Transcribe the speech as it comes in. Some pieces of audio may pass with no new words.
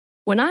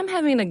When I'm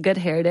having a good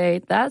hair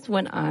day, that's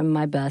when I'm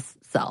my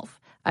best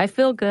self. I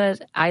feel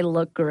good, I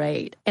look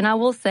great. And I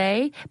will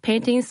say,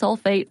 Pantene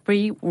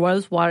Sulfate-Free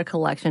Rose Water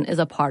Collection is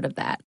a part of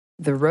that.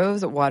 The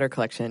Rose Water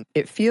Collection.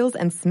 It feels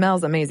and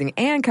smells amazing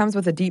and comes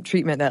with a deep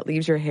treatment that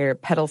leaves your hair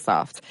petal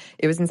soft.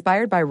 It was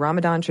inspired by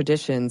Ramadan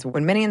traditions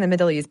when many in the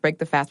Middle East break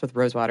the fast with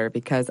rose water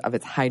because of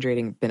its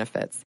hydrating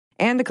benefits.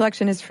 And the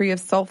collection is free of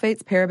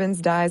sulfates,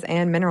 parabens, dyes,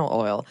 and mineral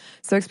oil.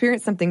 So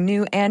experience something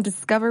new and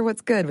discover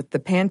what's good with the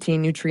Pantene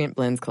Nutrient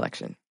Blends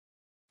collection.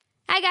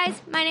 Hi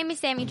guys, my name is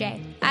Sammy J.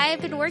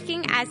 I've been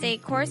working as a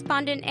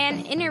correspondent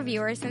and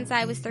interviewer since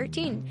I was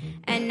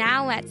 13. And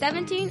now at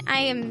 17,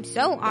 I am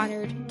so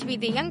honored to be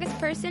the youngest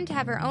person to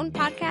have her own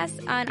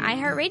podcast on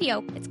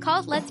iHeartRadio. It's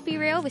called Let's Be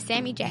Real with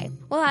Sammy J.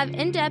 We'll have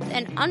in-depth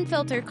and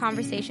unfiltered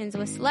conversations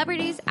with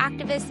celebrities,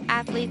 activists,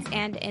 athletes,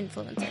 and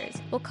influencers.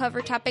 We'll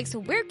cover topics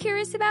we're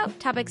curious about,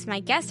 topics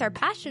my guests are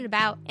passionate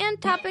about, and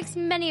topics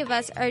many of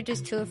us are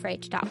just too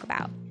afraid to talk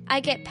about. I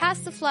get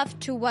past the fluff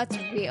to what's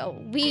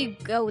real. We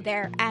go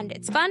there, and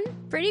it's fun,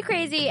 pretty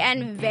crazy,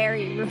 and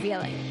very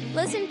revealing.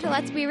 Listen to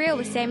Let's Be Real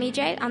with Sammy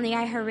J on the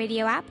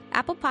iHeartRadio app,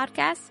 Apple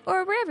Podcasts,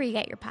 or wherever you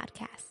get your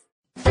podcasts.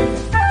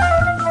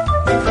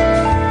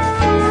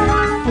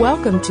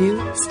 Welcome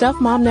to Stuff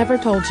Mom Never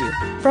Told You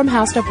from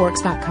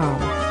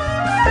HowStuffWorks.com.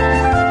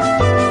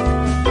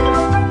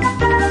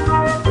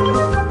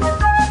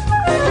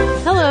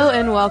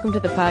 And welcome to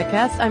the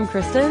podcast. I'm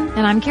Kristen.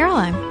 And I'm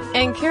Caroline.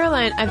 And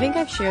Caroline, I think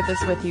I've shared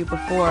this with you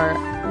before.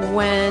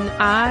 When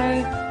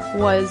I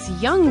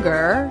was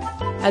younger,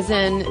 as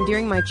in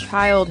during my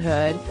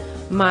childhood,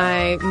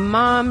 my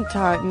mom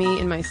taught me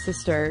and my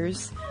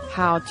sisters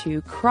how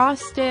to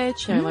cross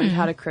stitch, and I learned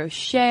how to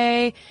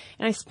crochet,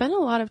 and I spent a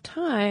lot of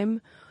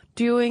time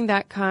doing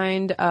that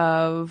kind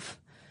of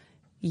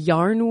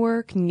yarn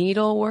work,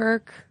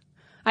 needlework.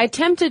 I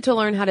attempted to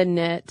learn how to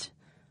knit,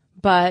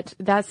 but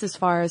that's as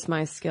far as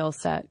my skill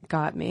set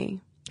got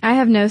me. I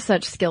have no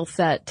such skill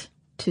set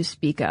to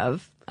speak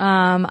of.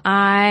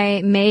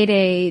 I made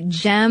a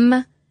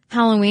gem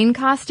Halloween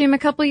costume a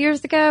couple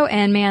years ago,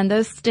 and man,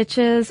 those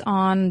stitches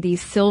on the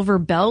silver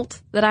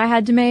belt that I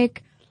had to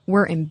make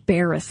were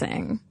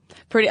embarrassing.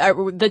 Pretty,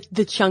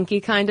 the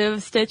chunky kind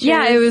of stitches?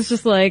 Yeah, it was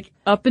just like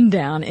up and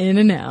down, in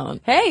and out.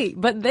 Hey,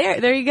 but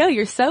there you go,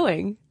 you're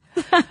sewing.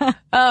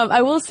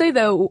 I will say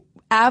though,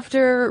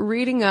 after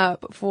reading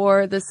up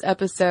for this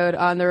episode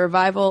on the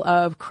revival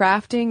of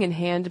crafting and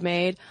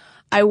handmade,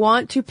 I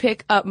want to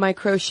pick up my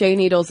crochet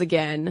needles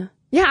again.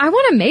 Yeah, I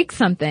want to make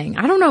something.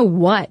 I don't know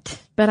what,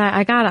 but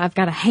I've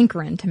got a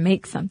hankering to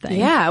make something.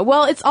 Yeah,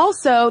 well, it's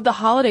also the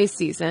holiday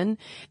season,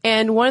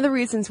 and one of the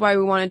reasons why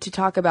we wanted to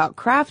talk about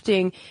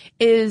crafting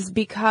is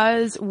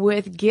because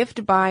with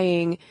gift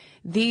buying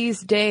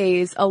these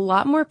days, a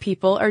lot more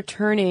people are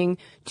turning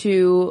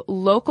to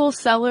local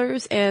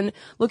sellers and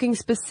looking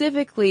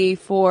specifically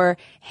for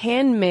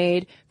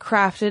handmade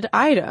crafted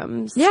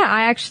items. Yeah,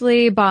 I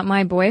actually bought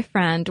my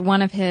boyfriend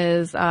one of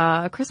his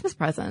Christmas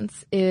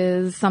presents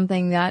is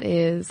something that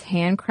is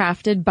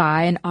handcrafted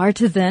by an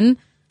artisan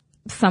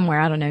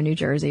somewhere, I don't know, New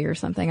Jersey or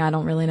something. I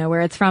don't really know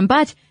where it's from,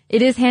 but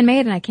it is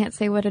handmade and I can't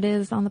say what it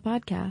is on the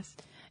podcast.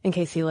 In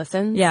case he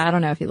listens? Yeah, I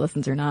don't know if he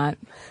listens or not.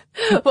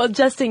 Well,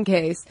 just in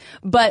case.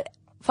 But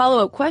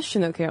follow-up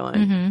question, though, Caroline.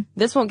 Mm-hmm.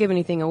 This won't give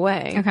anything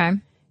away. Okay.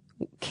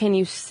 Can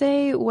you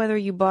say whether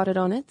you bought it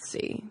on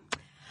Etsy?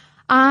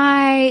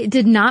 I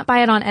did not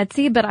buy it on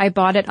Etsy, but I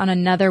bought it on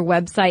another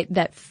website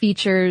that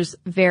features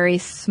very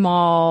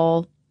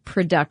small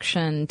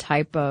production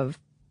type of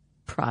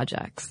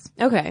projects.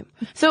 Okay.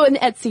 So an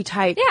Etsy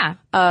type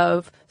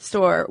of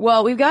store.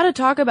 Well, we've got to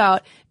talk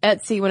about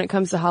Etsy when it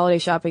comes to holiday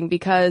shopping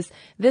because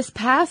this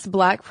past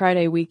Black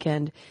Friday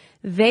weekend,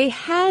 they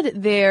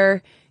had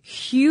their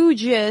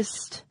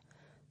hugest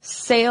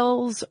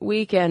sales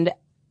weekend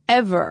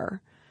ever.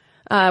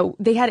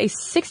 They had a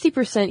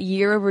 60%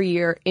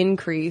 year-over-year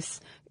increase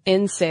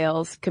in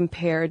sales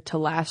compared to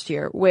last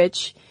year,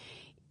 which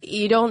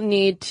you don't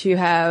need to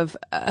have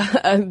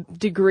a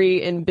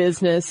degree in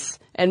business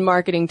and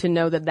marketing to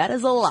know that that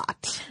is a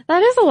lot.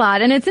 That is a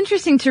lot. And it's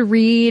interesting to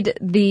read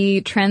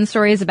the trend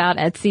stories about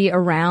Etsy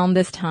around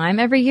this time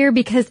every year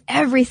because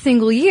every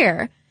single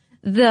year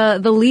the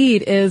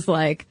lead is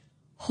like,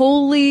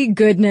 holy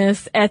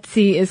goodness,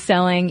 Etsy is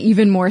selling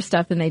even more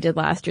stuff than they did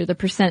last year. The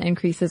percent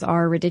increases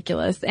are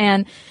ridiculous.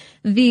 And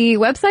the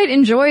website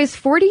enjoys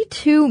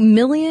 42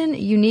 million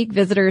unique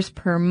visitors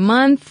per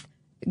month,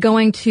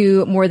 going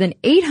to more than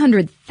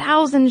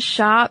 800,000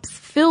 shops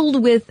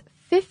filled with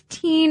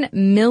 15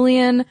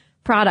 million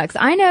products.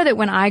 I know that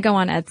when I go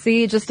on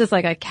Etsy, just as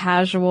like a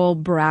casual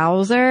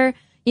browser,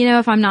 you know,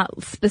 if I'm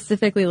not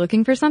specifically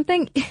looking for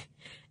something,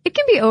 it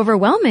can be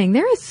overwhelming.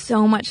 There is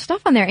so much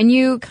stuff on there, and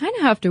you kind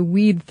of have to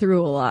weed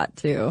through a lot,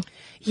 too.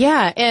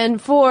 Yeah,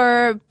 and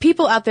for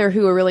people out there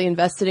who are really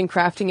invested in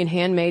crafting and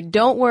handmade,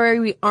 don't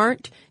worry, we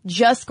aren't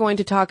just going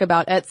to talk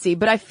about Etsy,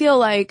 but I feel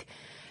like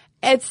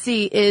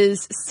Etsy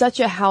is such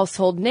a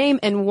household name,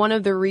 and one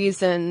of the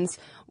reasons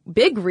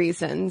big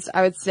reasons,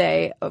 I would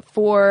say,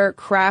 for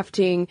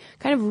crafting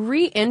kind of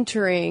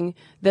re-entering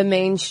the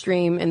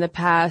mainstream in the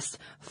past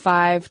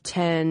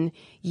 5-10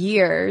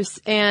 years.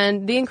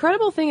 And the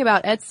incredible thing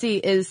about Etsy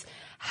is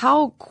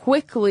how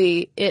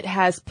quickly it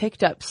has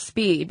picked up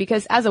speed,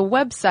 because as a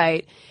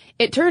website,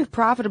 it turned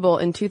profitable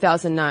in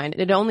 2009. It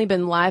had only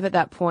been live at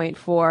that point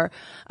for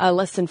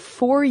less than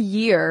 4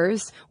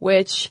 years,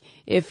 which,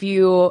 if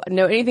you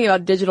know anything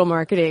about digital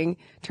marketing,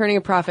 turning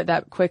a profit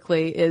that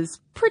quickly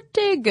is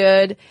pretty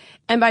good.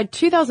 And by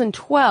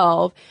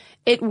 2012,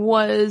 it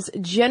was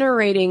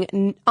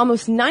generating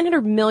almost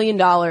 $900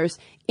 million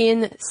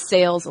in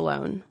sales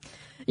alone.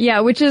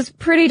 Yeah, which is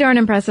pretty darn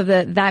impressive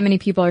that many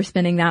people are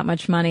spending that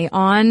much money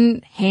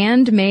on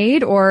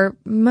handmade or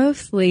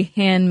mostly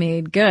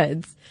handmade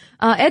goods.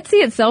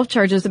 Etsy itself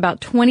charges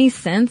about 20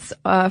 cents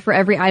for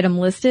every item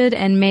listed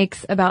and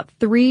makes about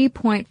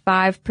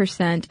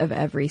 3.5% of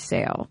every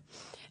sale.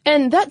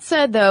 And that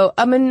said, though,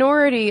 a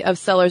minority of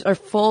sellers are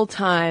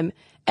full-time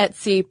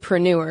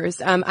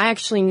Etsy-preneurs. I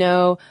actually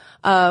know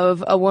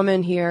of a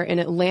woman here in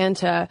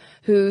Atlanta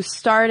who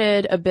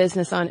started a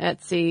business on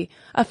Etsy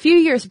a few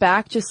years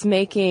back, just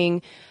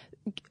making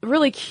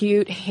really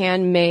cute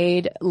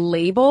handmade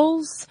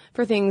labels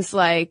for things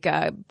like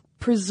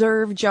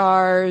preserve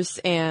jars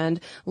and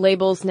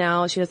labels.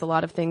 Now she does a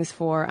lot of things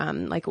for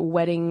like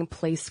wedding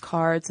place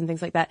cards and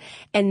things like that.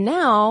 And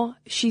now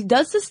she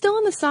does this still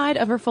on the side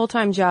of her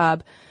full-time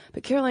job.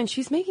 But Caroline,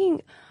 she's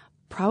making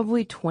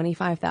probably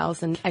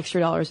 $25,000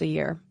 extra a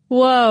year.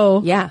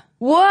 Whoa. Yeah.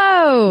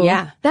 Whoa.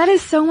 Yeah. That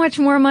is so much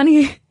more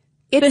money.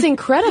 It's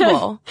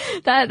incredible.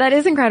 That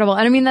is incredible.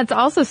 And I mean, that's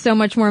also so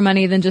much more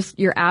money than just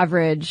your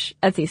average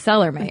Etsy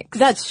seller makes.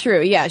 That's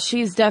true. Yeah.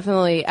 She's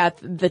definitely at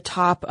the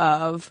top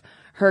of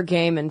her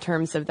game in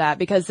terms of that,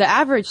 because the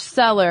average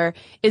seller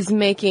is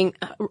making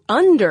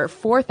under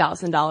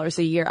 $4,000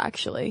 a year,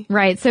 actually.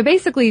 Right. So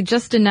basically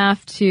just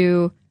enough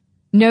to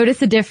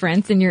notice a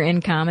difference in your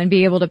income and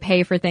be able to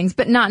pay for things,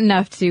 but not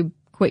enough to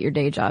quit your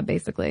day job,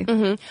 basically.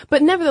 Mm-hmm.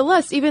 But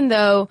nevertheless, even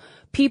though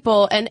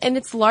people, and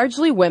it's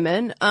largely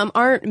women,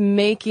 aren't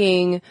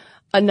making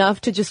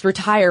enough to just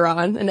retire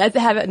on and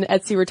have an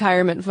Etsy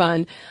retirement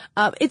fund,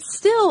 it's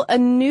still a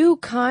new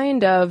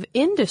kind of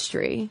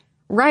industry.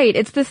 Right.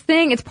 It's this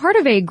thing, it's part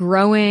of a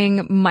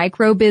growing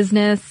micro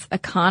business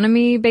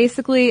economy,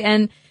 basically.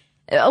 And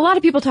a lot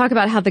of people talk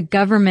about how the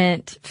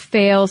government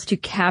fails to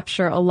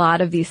capture a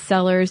lot of these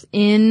sellers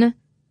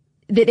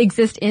that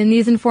exist in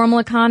these informal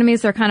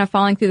economies. They're kind of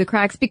falling through the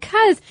cracks,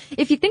 because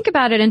if you think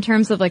about it in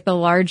terms of like the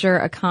larger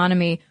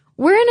economy,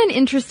 we're in an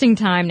interesting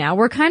time now.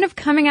 We're kind of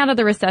coming out of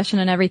the recession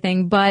and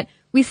everything, but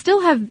we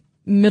still have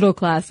middle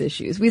class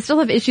issues. We still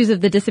have issues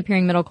of the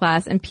disappearing middle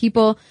class and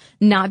people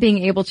not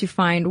being able to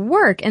find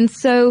work. And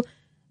so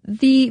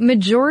the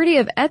majority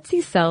of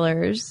Etsy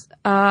sellers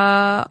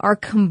are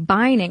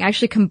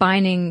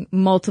combining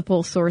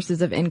multiple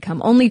sources of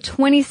income. Only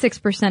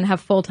 26%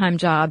 have full-time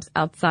jobs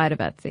outside of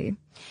Etsy.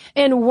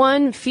 And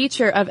one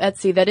feature of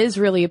Etsy that is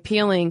really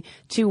appealing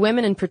to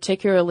women, and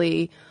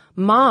particularly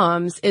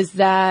moms, is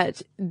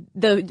that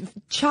the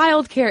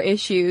childcare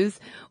issues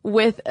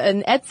with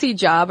an Etsy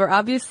job are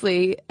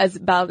obviously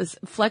about as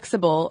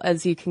flexible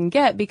as you can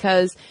get,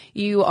 because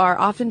you are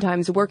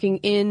oftentimes working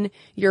in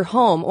your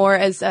home, or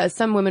as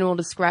some women will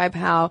describe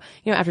how,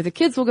 after the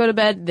kids will go to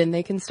bed, then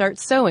they can start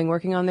sewing,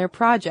 working on their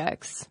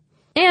projects.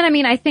 And I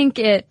mean, I think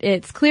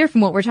it's clear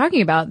from what we're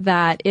talking about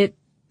that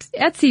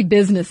Etsy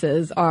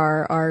businesses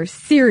are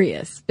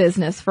serious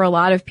business for a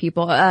lot of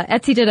people.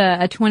 Etsy did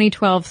a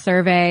 2012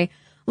 survey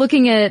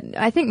looking at,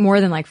 I think, more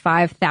than like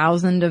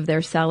 5,000 of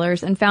their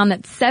sellers, and found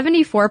that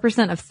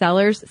 74% of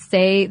sellers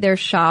say their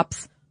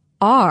shops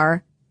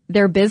are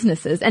their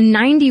businesses, and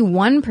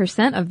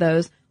 91% of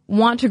those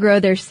want to grow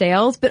their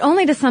sales, but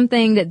only to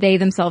something that they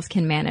themselves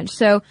can manage.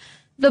 So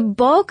the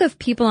bulk of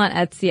people on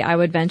Etsy, I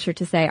would venture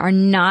to say, are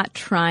not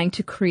trying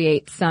to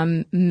create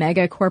some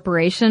mega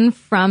corporation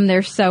from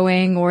their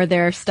sewing or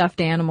their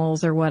stuffed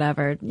animals or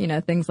whatever,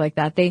 things like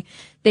that.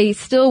 They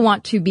still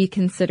want to be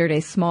considered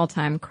a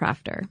small-time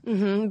crafter.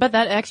 Mm-hmm. But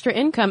that extra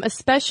income,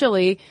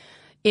 especially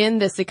in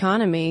this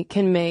economy,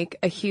 can make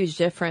a huge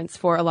difference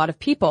for a lot of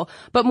people.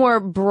 But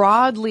more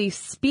broadly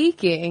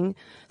speaking,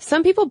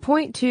 some people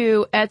point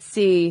to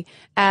Etsy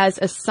as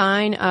a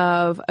sign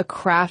of a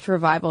craft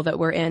revival that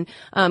we're in.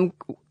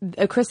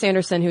 Chris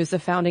Anderson, who's the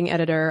founding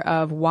editor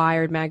of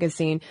Wired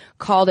magazine,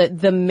 called it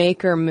the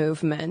maker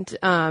movement.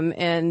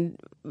 And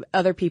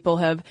other people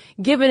have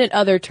given it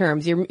other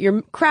terms. Your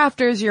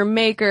crafters, your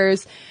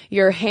makers,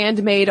 your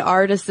handmade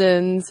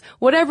artisans,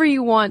 whatever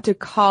you want to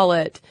call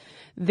it.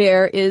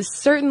 There is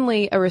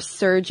certainly a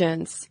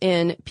resurgence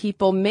in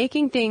people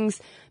making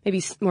things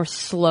maybe more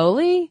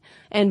slowly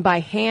and by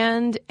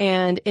hand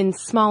and in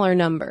smaller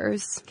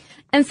numbers.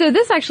 And so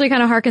this actually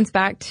kind of harkens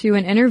back to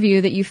an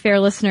interview that you fair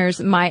listeners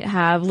might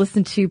have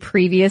listened to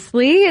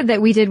previously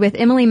that we did with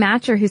Emily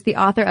Matcher, who's the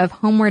author of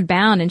Homeward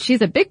Bound. And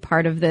she's a big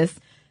part of this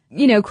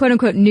quote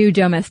unquote new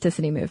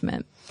domesticity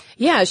movement.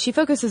 Yeah, she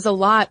focuses a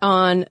lot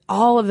on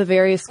all of the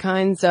various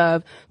kinds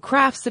of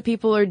crafts that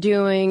people are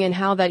doing and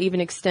how that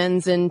even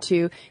extends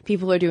into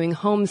people are doing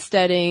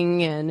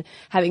homesteading and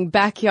having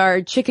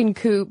backyard chicken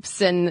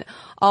coops and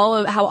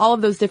how all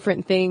of those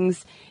different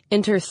things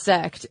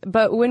intersect.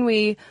 But when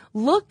we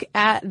look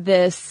at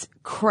this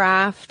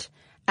craft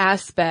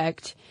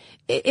aspect,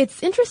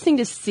 it's interesting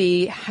to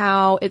see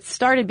how it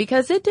started,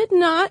 because it did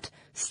not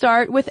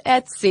start with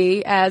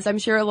Etsy, as I'm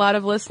sure a lot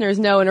of listeners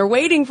know and are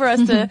waiting for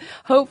us to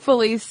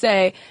hopefully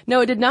say.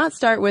 No, it did not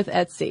start with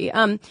Etsy.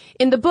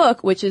 In the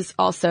book, which is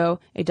also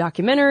a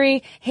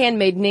documentary,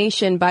 Handmade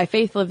Nation by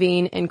Faith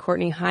Levine and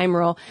Courtney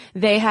Heimerl,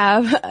 they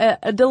have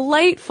a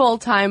delightful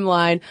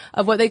timeline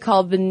of what they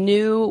call the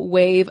new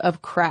wave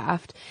of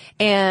craft.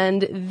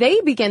 And they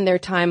begin their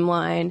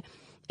timeline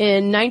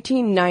in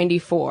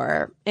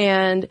 1994.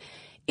 And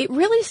it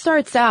really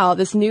starts out,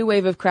 this new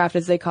wave of craft,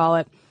 as they call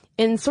it,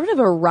 in sort of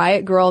a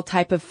Riot Grrrl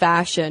type of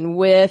fashion,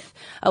 with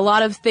a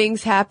lot of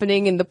things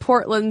happening in the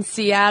Portland,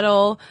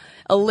 Seattle,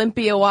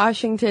 Olympia,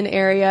 Washington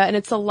area. And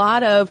it's a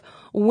lot of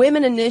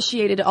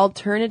women-initiated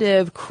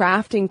alternative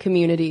crafting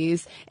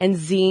communities and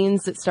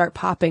zines that start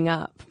popping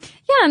up.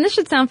 Yeah, and this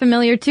should sound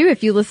familiar too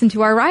if you listen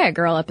to our Riot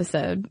Grrrl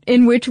episode,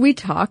 in which we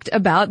talked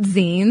about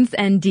zines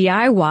and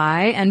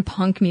DIY and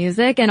punk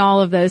music and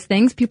all of those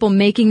things, people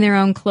making their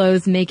own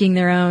clothes, making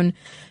their own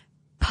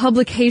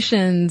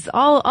publications,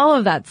 all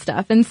of that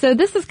stuff. And so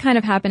this is kind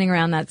of happening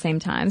around that same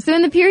time. So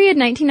in the period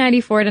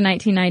 1994 to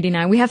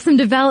 1999, we have some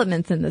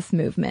developments in this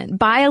movement.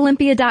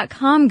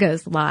 BuyOlympia.com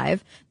goes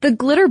live. The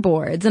Glitter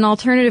Boards, an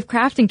alternative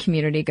crafting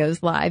community,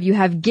 goes live. You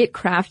have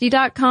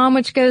GetCrafty.com,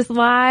 which goes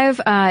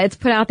live. It's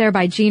put out there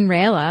by Gene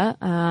Rayla.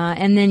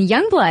 And then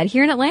Youngblood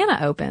here in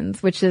Atlanta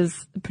opens, which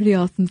is a pretty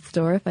awesome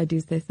store, if I do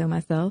say so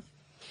myself.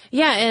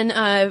 Yeah,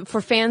 and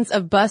for fans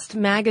of Bust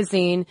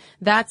Magazine,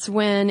 that's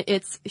when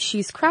its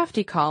She's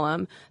Crafty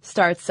column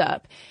starts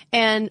up.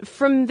 And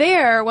from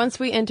there, once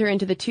we enter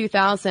into the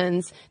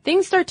 2000s,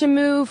 things start to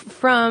move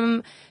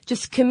from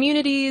just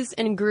communities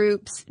and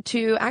groups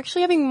to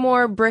actually having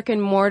more brick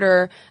and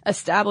mortar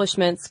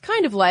establishments,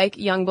 kind of like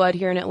Youngblood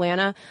here in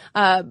Atlanta.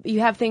 You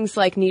have things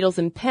like Needles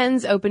and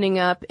Pens opening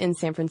up in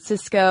San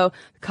Francisco,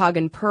 Cog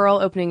and Pearl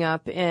opening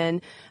up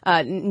in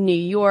New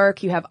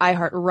York. You have I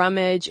Heart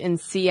Rummage in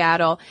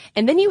Seattle.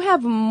 And then you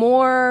have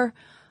more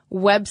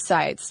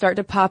websites start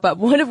to pop up,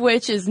 one of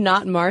which is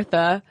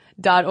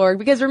NotMartha.org.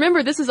 Because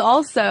remember, this is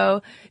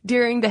also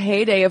during the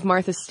heyday of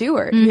Martha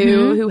Stewart,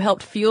 who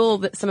helped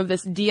fuel some of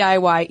this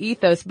DIY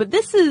ethos. But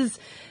this is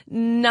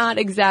not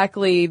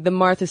exactly the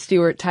Martha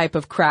Stewart type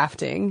of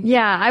crafting.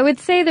 Yeah, I would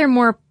say they're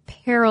more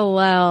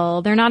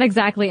parallel. They're not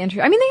exactly they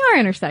are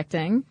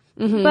intersecting.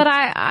 But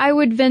I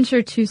would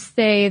venture to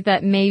say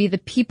that maybe the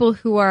people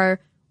who are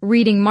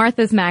reading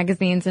Martha's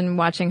magazines and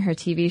watching her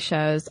TV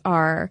shows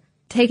are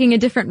taking a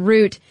different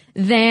route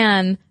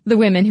than the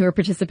women who are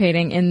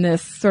participating in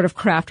this sort of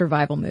craft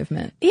revival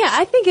movement. Yeah,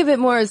 I think of it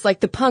more as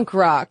like the punk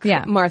rock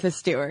Martha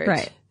Stewart.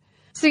 Right.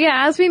 So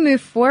yeah, as we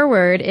move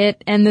forward,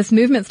 and this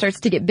movement starts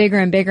to get bigger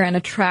and bigger and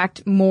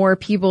attract more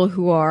people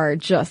who are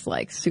just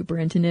like super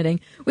into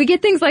knitting. We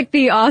get things like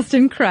the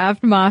Austin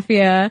Craft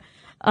Mafia,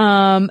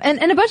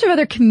 and a bunch of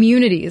other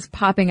communities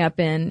popping up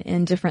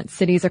in different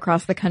cities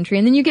across the country.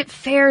 And then you get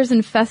fairs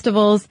and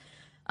festivals.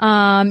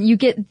 You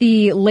get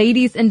the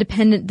Ladies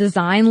Independent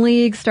Design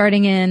League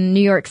starting in New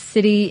York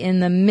City in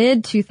the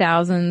mid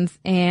 2000s,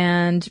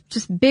 and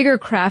just bigger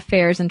craft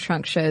fairs and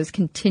trunk shows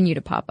continue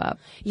to pop up.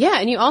 Yeah,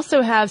 and you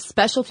also have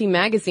specialty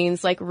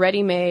magazines like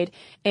Ready Made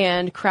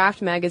and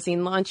Craft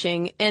Magazine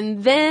launching.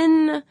 And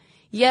then,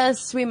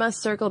 yes, we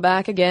must circle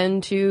back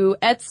again to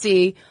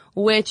Etsy,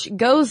 which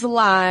goes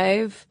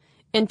live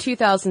in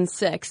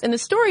 2006. And the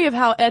story of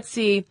how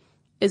Etsy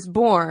is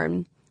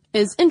born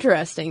is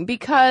interesting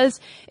because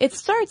it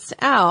starts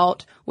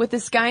out with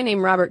this guy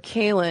named Robert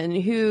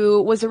Kalin,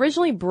 who was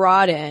originally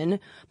brought in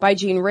by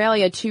Gene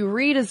Rayla to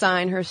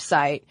redesign her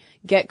site,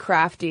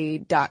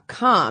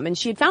 GetCrafty.com. And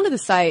she had founded the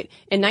site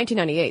in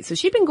 1998, so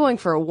she'd been going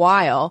for a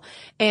while.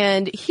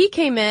 And he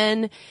came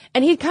in,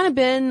 and he'd kind of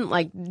been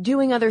like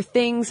doing other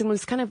things and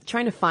was kind of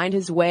trying to find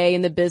his way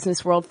in the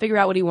business world, figure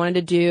out what he wanted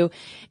to do.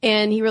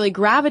 And he really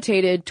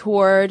gravitated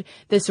toward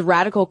this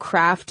radical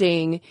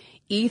crafting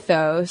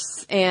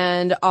ethos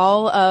and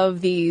all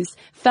of these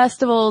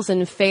festivals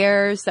and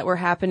fairs that were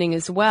happening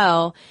as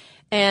well.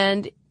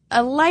 And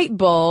a light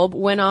bulb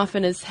went off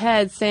in his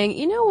head saying,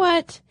 you know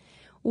what?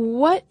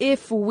 What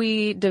if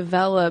we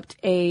developed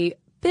a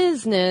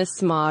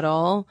business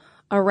model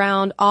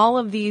around all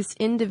of these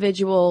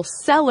individual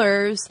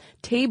sellers'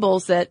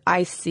 tables that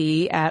I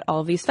see at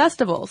all these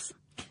festivals?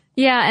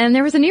 Yeah, and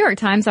there was a New York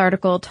Times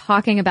article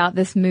talking about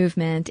this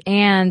movement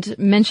and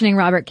mentioning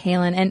Robert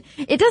Kalin. And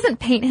it doesn't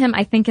paint him,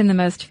 I think, in the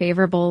most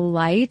favorable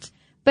light,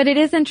 but it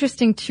is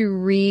interesting to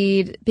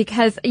read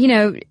because, you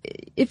know,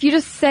 if you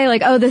just say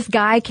like, oh, this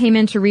guy came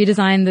in to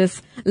redesign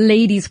this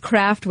ladies'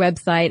 craft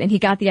website and he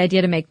got the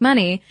idea to make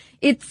money,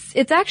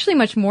 it's actually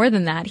much more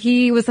than that.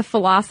 He was a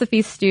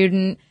philosophy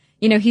student.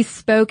 he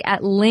spoke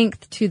at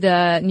length to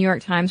the New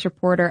York Times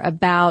reporter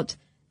about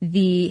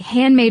the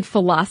handmade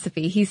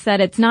philosophy. He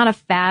said it's not a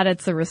fad,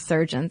 it's a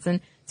resurgence. And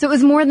so it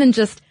was more than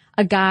just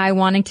a guy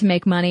wanting to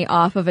make money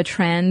off of a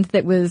trend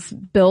that was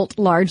built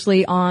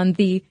largely on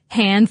the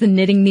hands and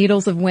knitting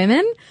needles of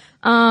women.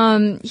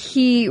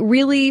 He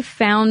really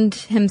found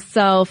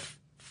himself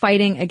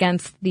fighting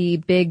against the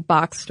big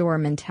box store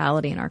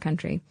mentality in our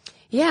country.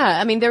 Yeah,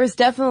 I mean, there was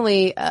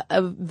definitely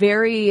a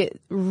very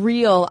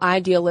real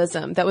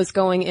idealism that was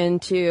going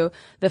into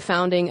the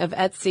founding of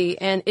Etsy,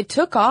 and it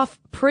took off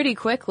pretty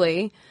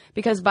quickly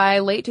because by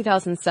late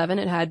 2007,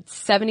 it had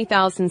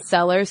 70,000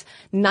 sellers,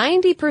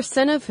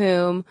 90% of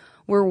whom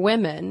were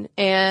women.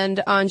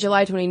 And on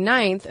July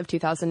 29th of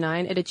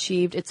 2009, it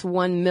achieved its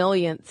 1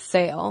 millionth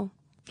sale.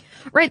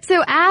 Right.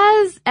 So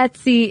as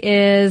Etsy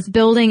is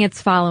building its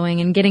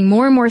following and getting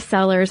more and more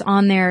sellers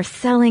on there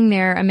selling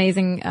their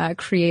amazing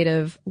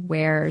creative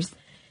wares,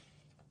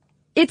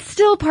 it's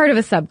still part of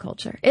a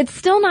subculture. It's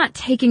still not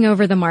taking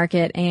over the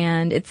market,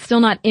 and it's still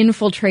not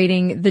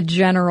infiltrating the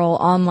general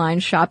online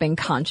shopping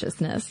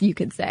consciousness, you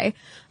could say.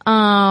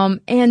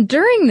 And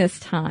during this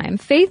time,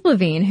 Faith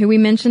Levine, who we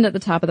mentioned at the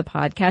top of the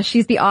podcast,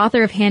 she's the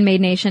author of Handmade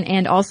Nation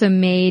and also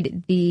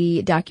made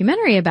the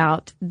documentary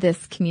about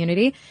this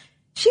community.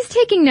 She's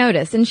taking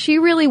notice, and she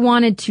really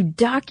wanted to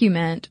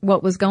document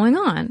what was going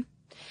on.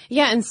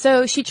 Yeah, and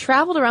so she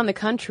traveled around the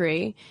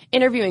country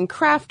interviewing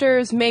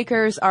crafters,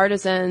 makers,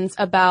 artisans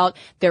about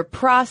their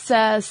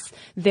process,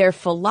 their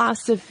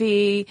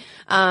philosophy,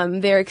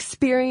 their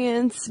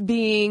experience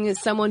being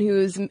someone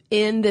who's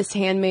in this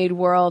handmade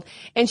world.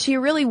 And she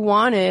really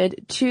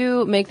wanted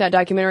to make that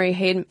documentary,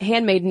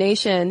 Handmade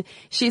Nation,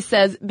 she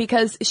says,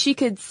 because she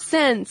could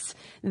sense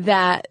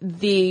that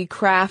the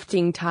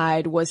crafting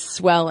tide was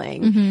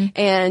swelling. Mm-hmm.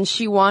 And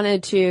she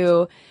wanted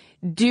to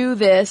do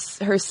this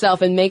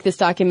herself and make this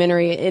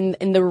documentary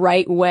in the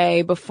right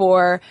way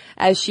before,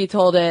 as she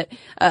told it,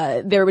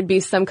 there would be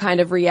some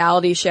kind of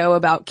reality show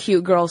about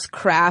cute girls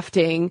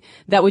crafting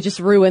that would just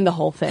ruin the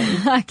whole thing.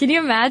 Can you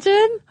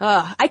imagine?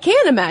 I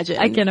can't imagine.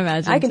 I can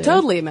imagine. I can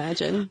totally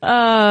imagine.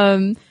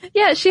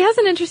 Yeah, she has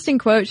an interesting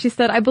quote. She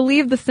said, "I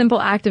believe the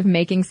simple act of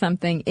making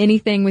something,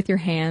 anything with your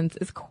hands,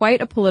 is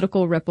quite a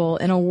political ripple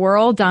in a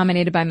world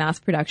dominated by mass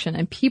production,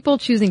 and people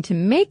choosing to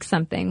make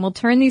something will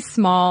turn these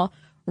small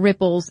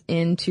ripples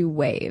into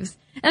waves."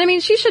 And I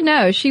mean, she should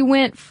know. She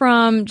went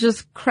from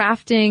just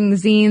crafting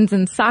zines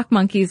and sock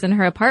monkeys in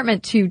her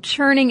apartment to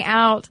churning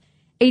out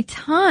a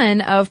ton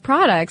of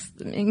products,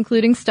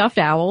 including stuffed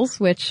owls,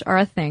 which are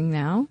a thing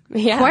now.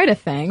 Yeah. Quite a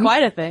thing.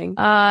 Quite a thing.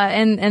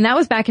 And that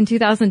was back in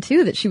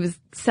 2002 that she was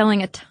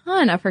selling a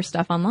ton of her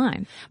stuff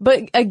online.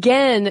 But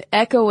again,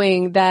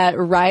 echoing that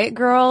Riot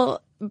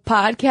Girl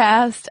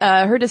podcast,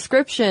 her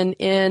description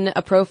in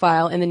a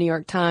profile in the New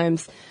York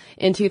Times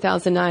in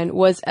 2009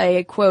 was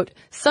a, quote,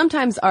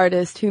 sometimes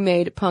artist who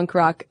made punk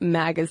rock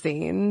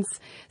magazines.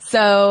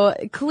 So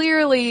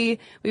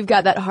clearly we've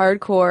got that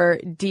hardcore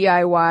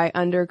DIY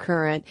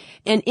undercurrent.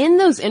 And in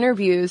those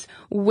interviews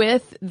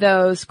with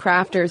those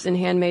crafters in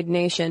Handmade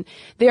Nation,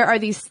 there are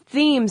these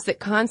themes that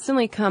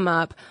constantly come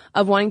up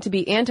of wanting to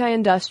be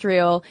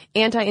anti-industrial,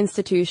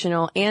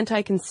 anti-institutional,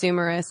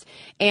 anti-consumerist,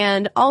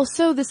 and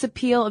also this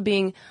appeal of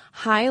being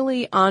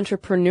highly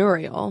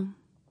entrepreneurial.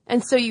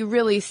 And so you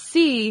really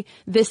see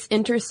this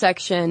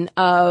intersection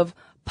of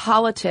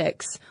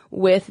politics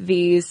with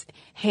these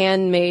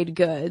handmade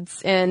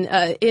goods.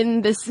 And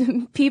in this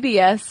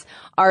PBS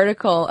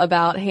article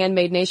about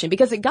Handmade Nation,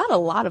 because it got a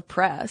lot of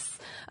press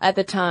at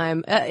the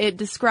time, it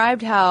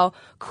described how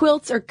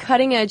quilts are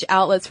cutting-edge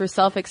outlets for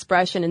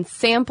self-expression, and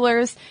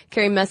samplers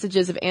carry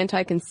messages of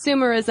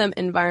anti-consumerism,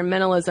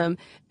 environmentalism,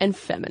 and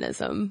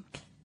feminism.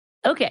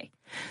 Okay.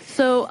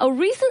 So a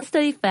recent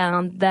study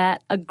found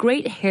that a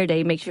great hair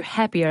day makes you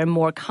happier and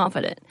more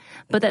confident.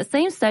 But that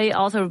same study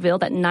also revealed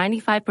that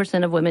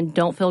 95% of women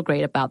don't feel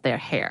great about their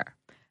hair.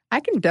 I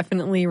can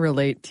definitely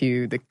relate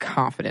to the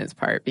confidence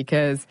part,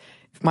 because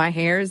if my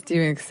hair is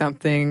doing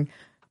something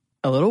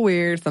a little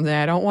weird, something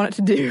I don't want it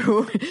to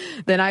do,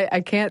 then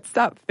I can't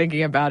stop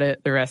thinking about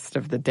it the rest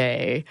of the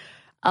day.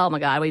 Oh my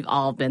God, we've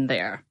all been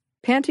there.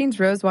 Pantene's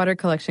Rosewater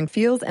collection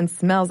feels and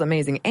smells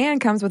amazing and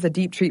comes with a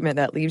deep treatment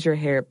that leaves your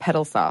hair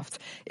petal soft.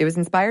 It was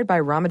inspired by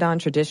Ramadan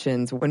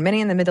traditions when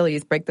many in the Middle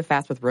East break the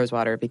fast with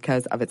rosewater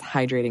because of its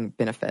hydrating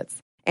benefits.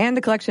 And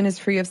the collection is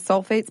free of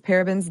sulfates,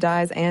 parabens,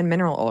 dyes, and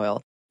mineral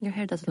oil. Your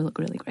hair does look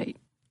really great.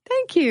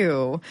 Thank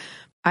you.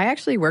 I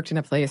actually worked in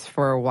a place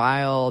for a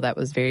while that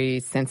was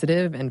very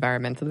sensitive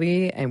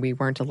environmentally, and we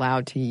weren't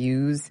allowed to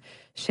use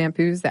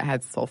shampoos that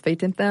had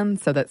sulfate in them,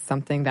 so that's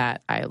something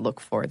that I look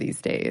for these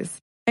days.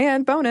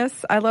 And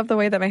bonus, I love the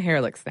way that my hair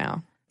looks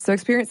now. So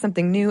experience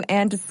something new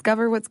and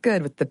discover what's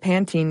good with the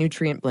Pantene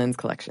Nutrient Blends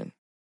collection.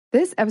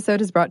 This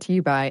episode is brought to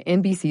you by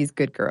NBC's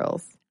Good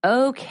Girls.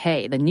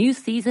 Okay, the new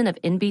season of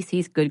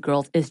NBC's Good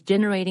Girls is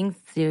generating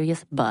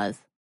serious buzz.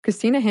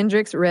 Christina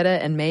Hendricks,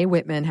 Retta, and Mae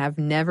Whitman have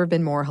never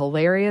been more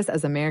hilarious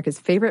as America's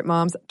favorite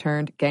moms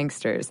turned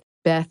gangsters,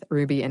 Beth,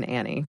 Ruby, and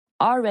Annie.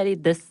 already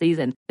this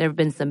season. There have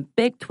been some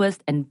big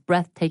twists and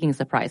breathtaking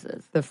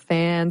surprises. The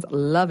fans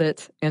love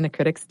it, and the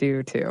critics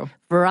do too.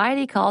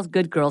 Variety calls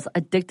Good Girls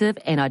addictive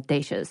and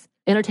audacious.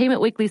 Entertainment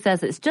Weekly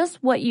says it's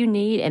just what you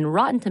need, and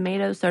Rotten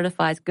Tomatoes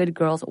certifies Good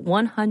Girls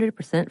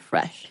 100%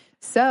 fresh.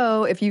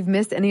 So, if you've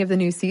missed any of the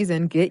new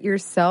season, get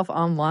yourself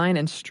online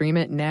and stream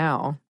it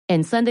now.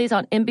 And Sundays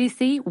on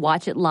NBC,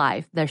 watch it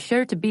live. There's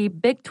sure to be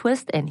big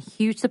twists and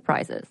huge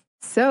surprises.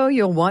 So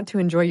you'll want to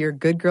enjoy your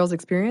Good Girls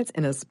experience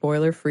in a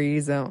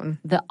spoiler-free zone.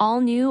 The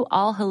all-new,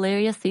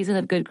 all-hilarious season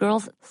of Good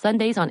Girls,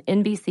 Sundays on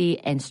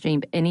NBC, and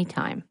stream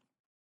anytime.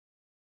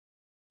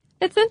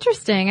 It's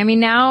interesting. I mean,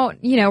 now,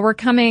 we're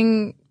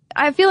coming...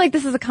 I feel like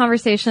this is a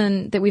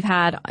conversation that we've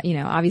had,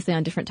 obviously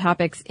on different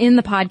topics in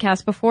the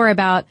podcast before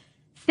about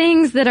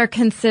things that are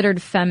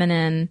considered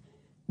feminine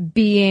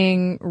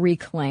being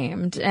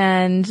reclaimed.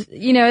 And,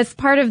 it's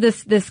part of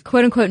this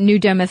quote unquote new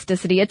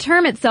domesticity, a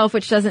term itself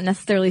which doesn't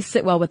necessarily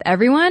sit well with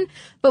everyone,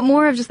 but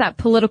more of just that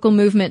political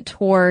movement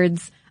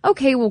towards,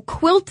 okay, well,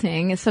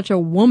 quilting is such a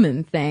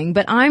woman thing,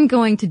 but I'm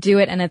going to do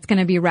it and it's going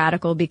to be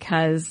radical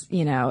because,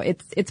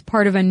 it's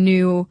part of a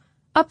new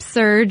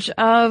upsurge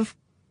of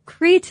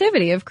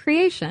creativity, of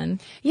creation.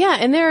 Yeah,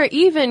 and there are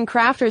even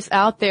crafters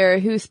out there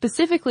who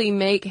specifically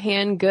make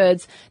hand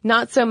goods,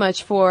 not so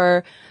much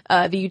for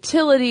the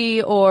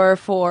utility or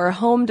for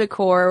home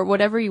decor,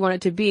 whatever you want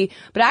it to be,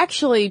 but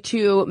actually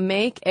to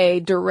make a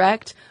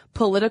direct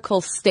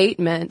political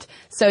statement.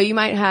 So you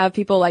might have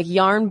people like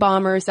yarn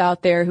bombers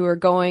out there who are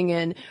going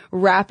and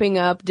wrapping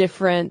up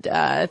different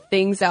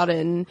things out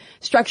in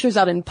structures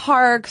out in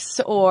parks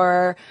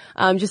or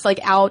just like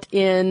out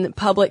in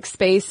public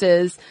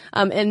spaces.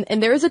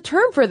 And there is a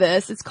term for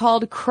this. It's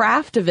called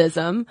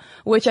craftivism,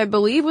 which I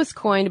believe was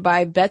coined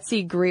by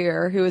Betsy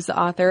Greer, who is the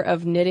author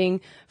of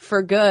Knitting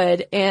for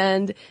Good.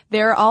 And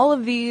there are all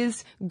of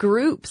these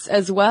groups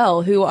as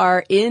well who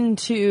are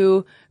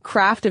into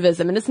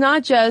craftivism. And it's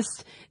not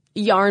just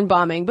yarn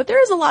bombing, but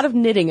there is a lot of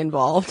knitting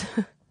involved.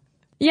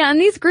 Yeah,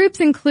 and these groups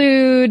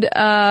include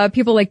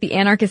people like the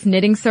Anarchist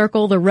Knitting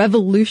Circle, the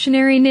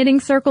Revolutionary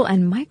Knitting Circle,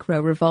 and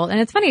Micro Revolt. And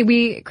it's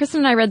funny,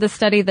 Kristen and I read this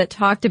study that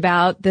talked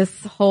about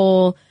this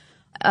whole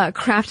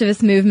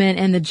craftivist movement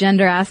and the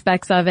gender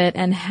aspects of it,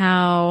 and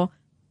how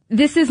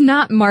this is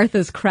not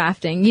Martha's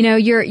crafting.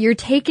 You're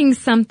taking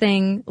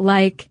something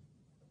like,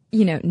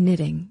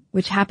 knitting,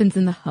 which happens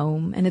in the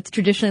home, and it's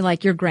traditionally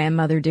like your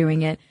grandmother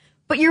doing it.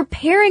 But you're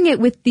pairing it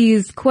with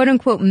these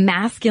quote-unquote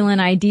masculine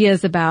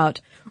ideas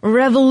about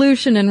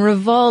revolution and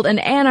revolt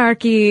and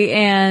anarchy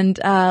and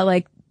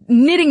like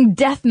knitting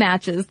death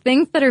matches,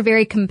 things that are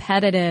very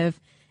competitive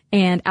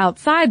and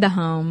outside the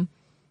home,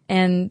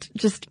 and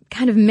just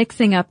kind of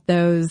mixing up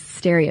those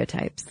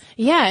stereotypes.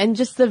 Yeah, and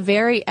just the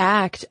very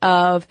act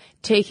of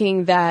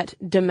taking that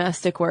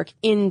domestic work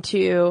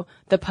into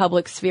the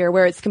public sphere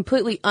where it's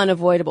completely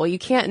unavoidable. You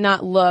can't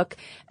not look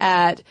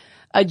at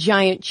a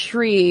giant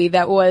tree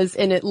that was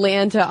in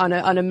Atlanta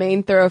on a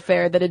main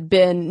thoroughfare that had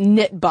been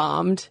knit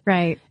bombed.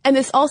 Right. And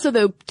this also,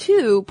 though,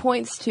 too,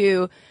 points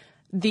to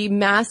the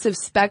massive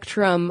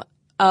spectrum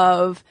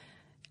of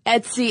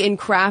Etsy and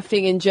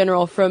crafting in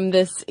general, from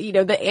this,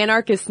 the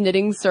Anarchist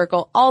Knitting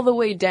Circle all the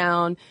way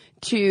down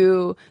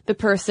to the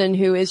person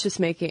who is just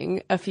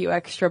making a few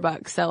extra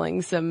bucks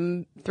selling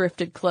some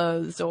thrifted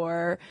clothes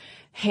or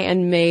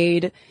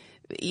handmade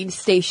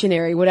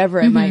stationery, whatever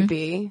it might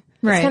be.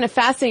 Right. It's kind of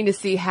fascinating to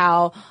see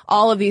how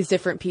all of these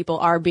different people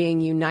are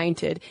being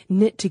united,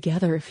 knit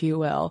together, if you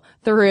will,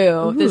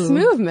 through this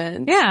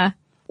movement. Yeah.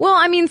 Well,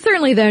 I mean,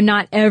 certainly though,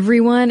 not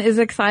everyone is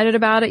excited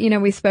about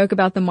it. We spoke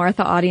about the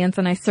Martha audience,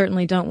 and I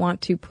certainly don't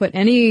want to put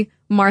any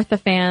Martha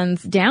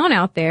fans down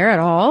out there at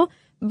all.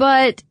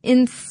 But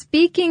in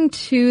speaking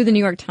to the New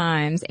York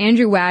Times,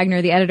 Andrew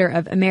Wagner, the editor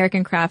of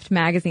American Craft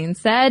magazine,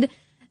 said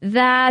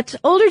that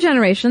older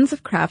generations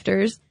of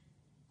crafters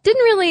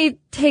didn't really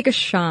take a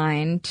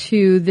shine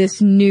to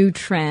this new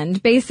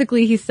trend.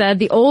 Basically, he said,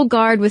 the old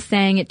guard was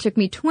saying it took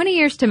me 20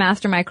 years to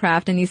master my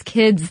craft, and these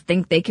kids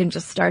think they can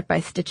just start by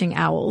stitching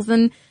owls.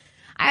 And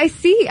I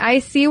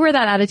see where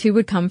that attitude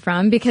would come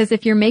from, because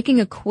if you're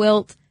making a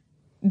quilt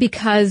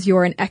because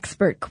you're an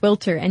expert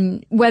quilter,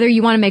 and whether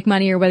you want to make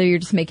money or whether you're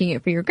just making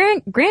it for your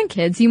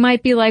grandkids, you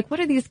might be like, what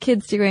are these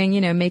kids doing,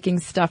 making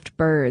stuffed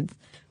birds?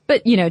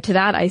 But, to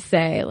that I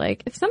say,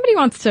 like, if somebody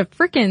wants to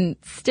frickin'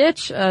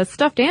 stitch a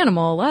stuffed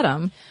animal, let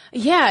them.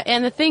 Yeah,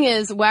 and the thing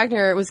is,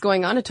 Wagner was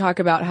going on to talk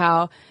about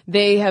how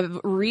they have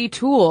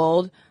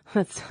retooled,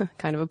 that's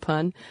kind of a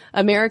pun,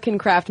 American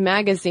Craft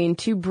magazine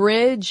to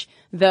bridge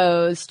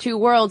those two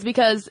worlds,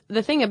 because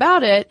the thing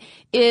about it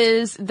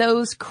is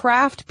those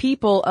craft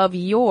people of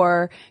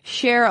yore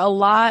share a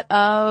lot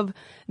of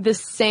the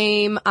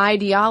same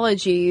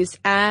ideologies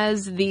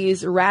as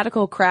these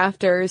radical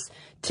crafters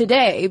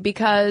today,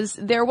 because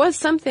there was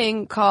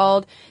something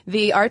called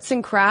the arts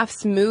and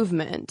crafts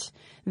movement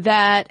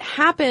that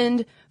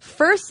happened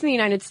first in the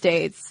United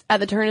States at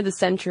the turn of the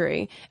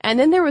century, and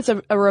then there was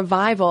a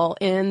revival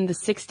in the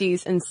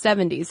 60s and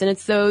 70s, and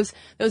it's those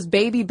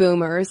baby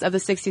boomers of the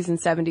 60s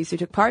and 70s who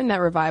took part in that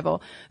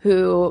revival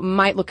who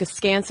might look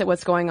askance at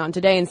what's going on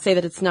today and say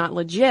that it's not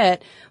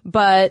legit,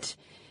 but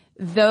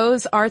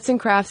those arts and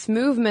crafts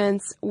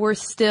movements were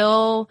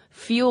still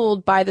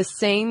fueled by the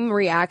same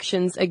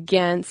reactions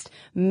against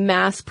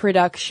mass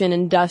production,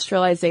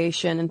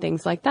 industrialization, and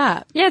things like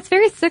that. Yeah, it's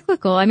very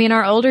cyclical. I mean,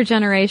 our older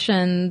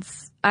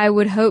generations, I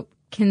would hope,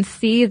 can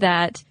see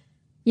that,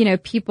 you know,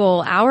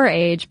 people our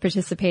age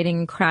participating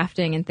in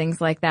crafting and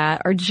things like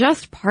that are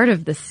just part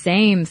of the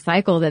same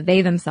cycle that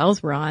they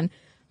themselves were on.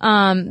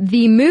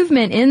 The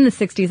movement in the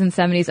 60s and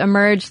 70s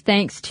emerged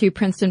thanks to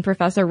Princeton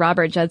professor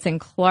Robert Judson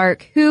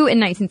Clark, who in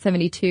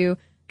 1972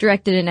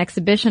 directed an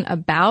exhibition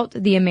about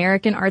the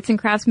American arts and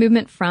crafts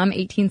movement from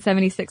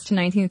 1876 to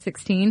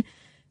 1916.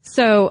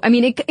 So, I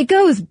mean, it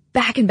goes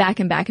back and back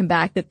and back and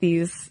back that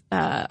these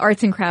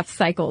arts and crafts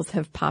cycles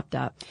have popped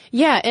up.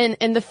 Yeah,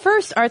 and the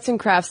first arts and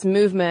crafts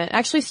movement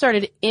actually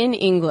started in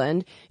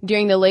England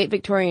during the late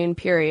Victorian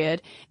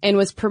period and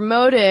was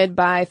promoted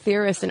by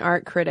theorist and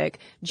art critic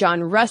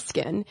John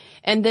Ruskin.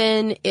 And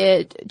then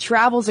it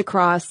travels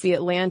across the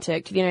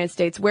Atlantic to the United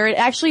States, where it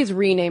actually is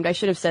renamed, I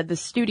should have said, the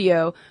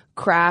Studio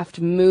Craft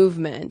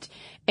Movement.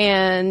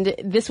 And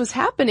this was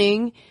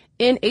happening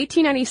in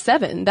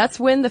 1897. That's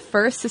when the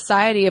first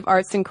Society of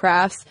Arts and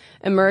Crafts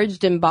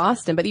emerged in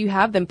Boston, but you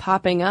have them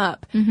popping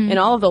up in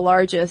all of the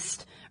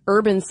largest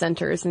urban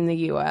centers in the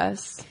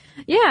U.S.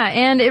 Yeah,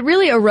 and it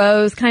really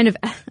arose kind of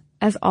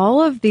as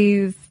all of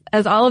these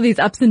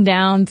ups and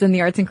downs in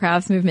the arts and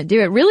crafts movement do.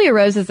 It really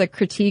arose as a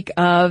critique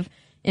of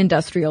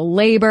industrial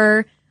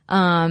labor.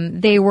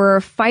 They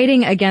were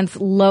fighting against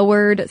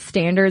lowered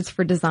standards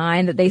for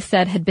design that they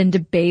said had been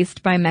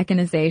debased by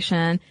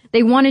mechanization.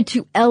 They wanted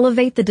to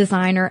elevate the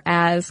designer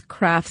as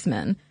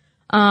craftsmen.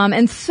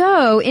 And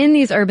so in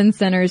these urban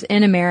centers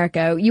in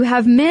America, you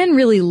have men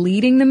really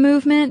leading the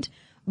movement,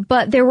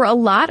 but there were a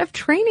lot of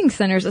training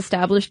centers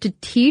established to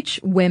teach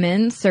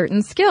women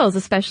certain skills,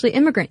 especially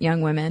immigrant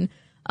young women,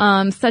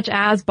 such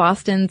as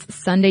Boston's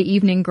Sunday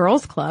Evening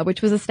Girls Club,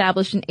 which was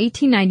established in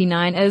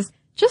 1899 as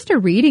just a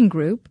reading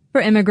group for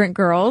immigrant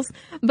girls.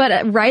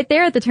 But right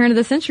there at the turn of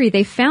the century,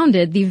 they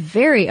founded the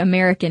very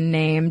American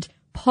named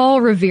Paul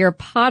Revere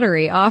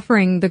Pottery,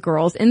 offering the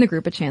girls in the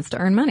group a chance to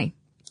earn money.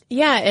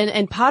 Yeah,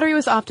 and pottery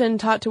was often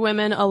taught to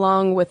women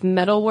along with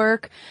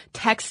metalwork,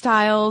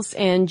 textiles,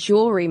 and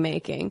jewelry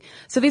making.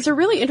 So these are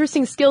really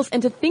interesting skills,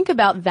 and to think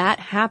about that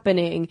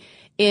happening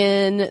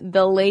in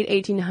the late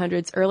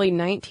 1800s, early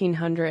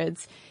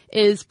 1900s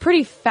is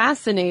pretty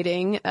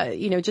fascinating,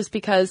 just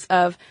because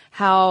of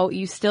how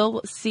you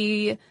still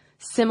see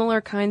similar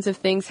kinds of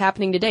things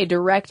happening today.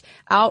 Direct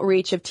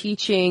outreach of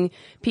teaching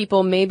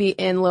people maybe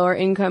in lower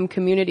income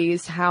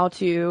communities how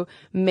to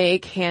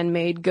make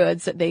handmade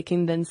goods that they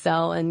can then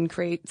sell and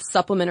create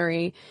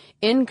supplementary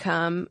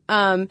income.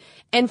 And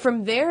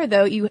from there,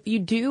 though, you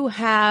do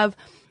have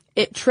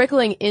it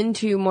trickling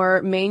into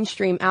more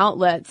mainstream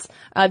outlets.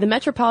 The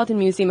Metropolitan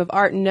Museum of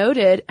Art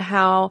noted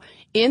how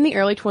in the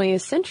early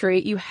 20th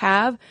century, you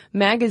have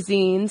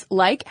magazines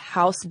like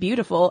House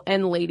Beautiful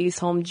and Ladies'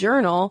 Home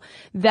Journal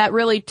that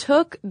really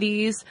took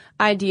these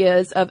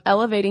ideas of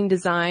elevating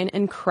design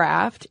and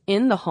craft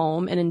in the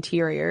home and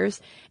interiors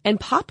and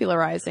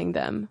popularizing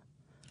them.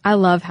 I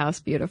love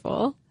House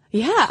Beautiful.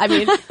 Yeah, I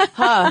mean,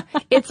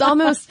 it's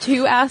almost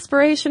too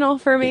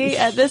aspirational for me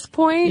at this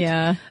point.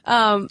 Yeah.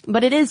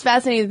 But it is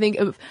fascinating to think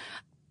of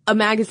a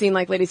magazine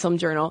like Ladies' Home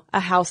Journal, A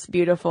House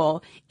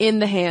Beautiful, in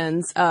the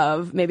hands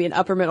of maybe an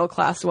upper middle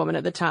class woman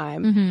at the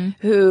time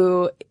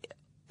who,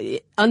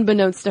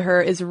 unbeknownst to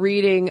her, is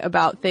reading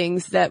about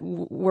things that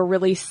were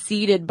really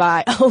seeded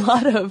by a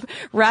lot of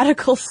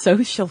radical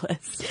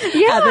socialists at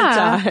the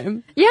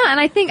time. Yeah,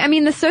 and I think,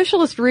 the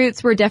socialist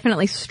roots were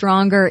definitely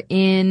stronger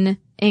in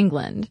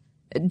England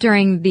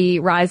during the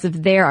rise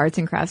of their arts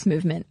and crafts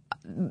movement.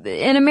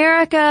 In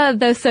America,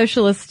 those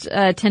socialist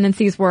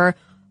tendencies were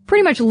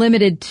pretty much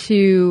limited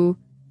to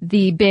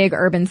the big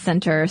urban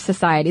center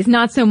societies,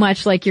 not so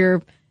much like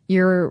your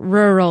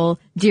rural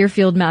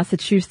Deerfield,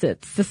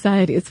 Massachusetts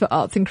societies for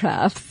arts and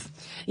crafts.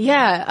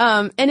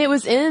 Yeah, and it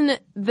was in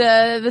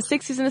the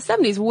 60s and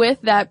the 70s with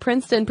that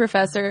Princeton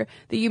professor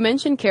that you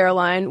mentioned,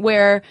 Caroline,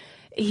 where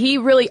he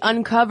really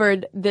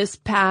uncovered this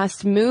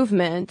past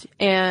movement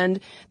and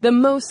the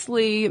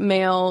mostly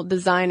male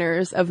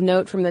designers of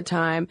note from the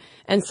time.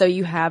 And so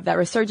you have that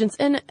resurgence,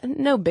 and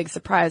no big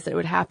surprise that it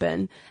would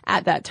happen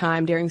at that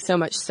time during so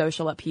much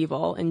social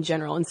upheaval in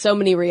general and so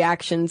many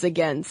reactions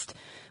against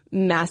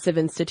massive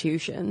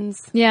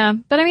institutions. Yeah,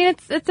 but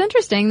it's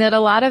interesting that a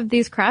lot of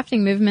these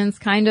crafting movements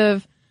kind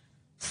of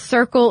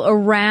circle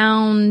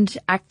around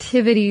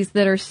activities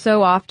that are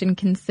so often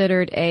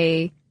considered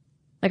a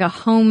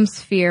home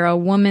sphere, a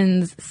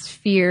woman's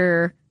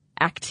sphere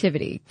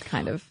activity,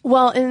 kind of.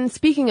 Well, and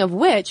speaking of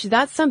which,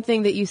 that's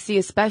something that you see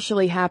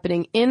especially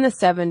happening in the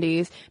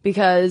 70s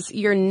because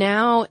you're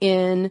now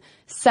in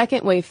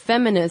second wave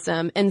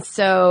feminism. And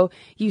so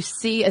you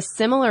see a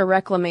similar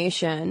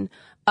reclamation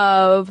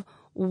of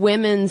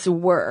women's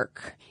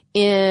work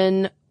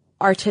in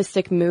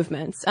artistic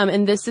movements.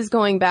 And this is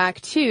going back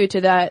to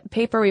that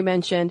paper we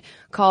mentioned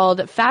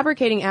called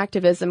Fabricating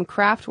Activism,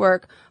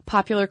 Craftwork,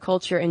 Popular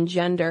Culture, and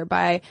Gender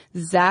by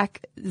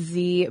Zach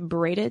Z.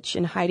 Bradich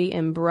and Heidi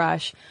M.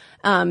 Brush,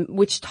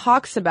 which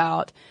talks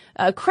about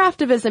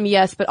craftivism,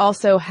 yes, but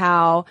also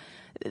how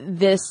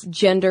this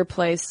gender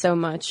plays so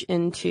much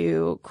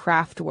into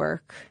craft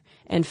work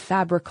and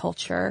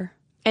fabriculture.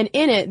 And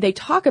in it, they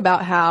talk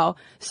about how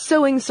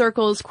sewing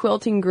circles,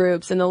 quilting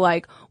groups, and the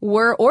like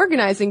were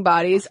organizing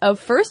bodies of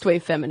first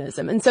wave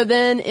feminism. And so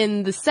then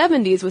in the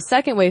 70s with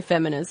second wave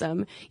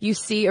feminism, you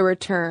see a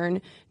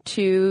return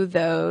to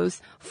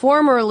those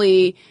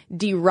formerly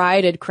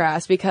derided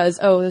crafts because,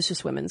 it's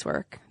just women's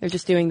work. They're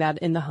just doing that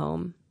in the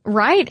home.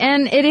 Right.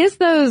 And it is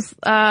those,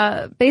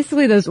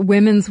 basically those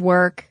women's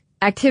work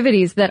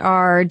activities that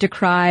are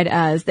decried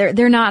as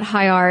they're not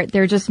high art.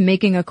 They're just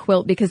making a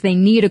quilt because they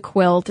need a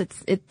quilt.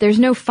 There's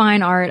no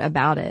fine art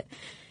about it.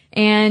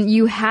 And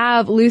you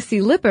have Lucy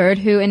Lippard,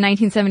 who in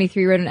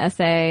 1973 wrote an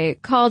essay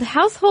called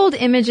Household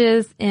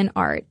Images in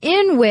Art,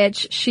 in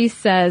which she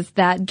says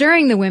that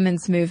during the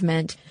women's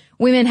movement,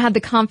 women had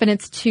the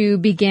confidence to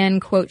begin,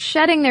 quote,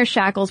 shedding their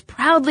shackles,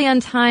 proudly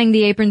untying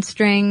the apron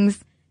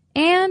strings,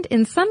 and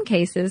in some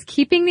cases,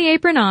 keeping the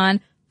apron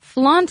on,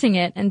 flaunting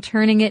it and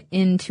turning it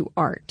into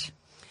art.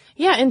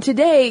 Yeah, and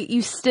today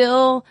you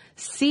still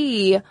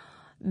see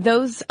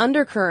those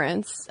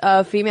undercurrents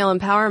of female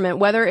empowerment,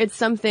 whether it's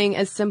something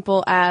as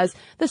simple as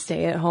the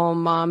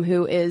stay-at-home mom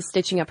who is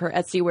stitching up her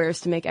Etsy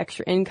wares to make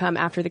extra income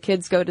after the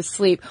kids go to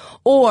sleep,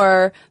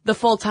 or the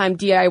full-time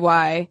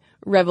DIY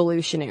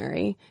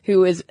revolutionary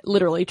who is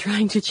literally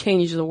trying to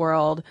change the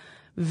world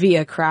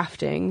via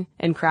crafting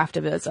and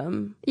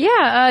craftivism.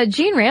 Yeah,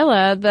 Jean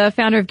Rayla, the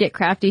founder of Get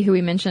Crafty, who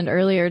we mentioned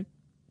earlier,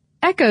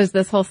 echoes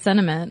this whole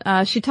sentiment.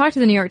 She talked to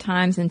the New York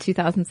Times in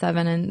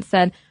 2007 and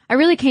said, I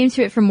really came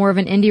to it from more of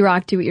an indie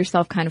rock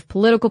do-it-yourself kind of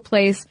political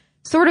place,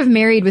 sort of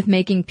married with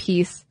making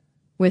peace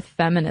with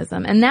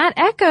feminism. And that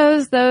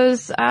echoes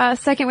those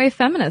second wave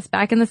feminists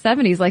back in the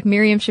 70s, like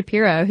Miriam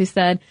Shapiro, who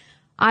said,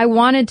 I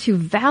wanted to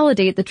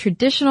validate the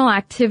traditional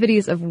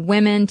activities of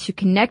women, to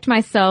connect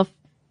myself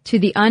to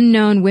the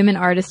unknown women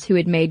artists who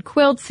had made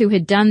quilts, who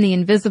had done the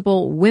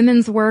invisible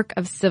women's work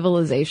of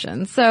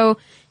civilization. So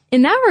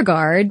in that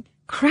regard,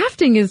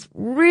 crafting is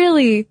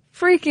really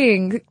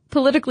freaking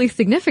politically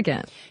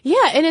significant.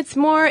 Yeah, and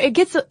it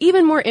gets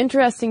even more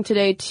interesting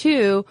today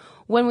too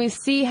when we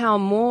see how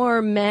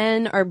more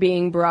men are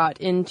being brought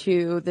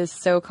into this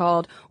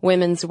so-called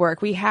women's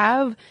work. We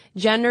have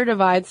gender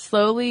divides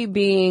slowly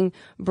being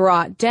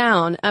brought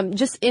down.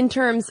 Just in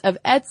terms of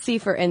Etsy,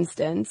 for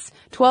instance,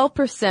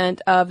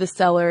 12% of the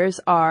sellers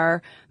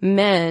are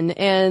men.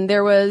 And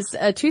there was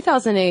a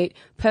 2008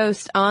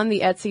 post on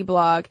the Etsy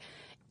blog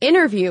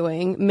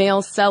interviewing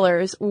male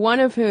sellers, one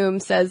of whom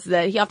says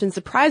that he often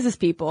surprises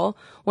people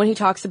when he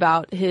talks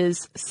about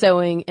his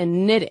sewing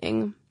and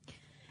knitting.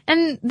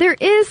 And there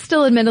is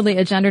still admittedly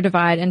a gender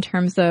divide in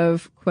terms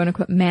of quote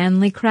unquote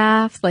manly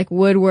crafts like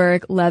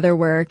woodwork,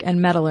 leatherwork,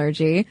 and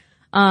metallurgy.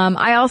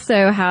 I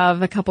also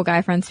have a couple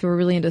guy friends who are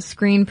really into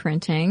screen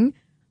printing,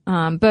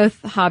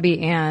 both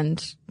hobby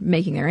and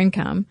making their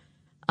income.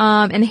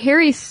 And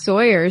Harry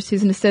Sawyers,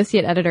 who's an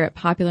associate editor at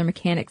Popular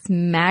Mechanics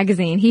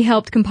magazine, he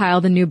helped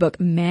compile the new book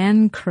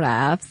Man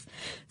Crafts,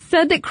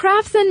 said that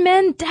crafts and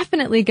men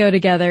definitely go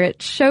together. It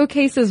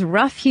showcases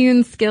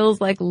rough-hewn skills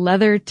like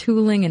leather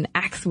tooling and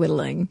axe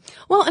whittling.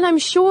 Well, and I'm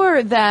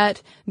sure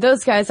that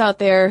those guys out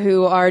there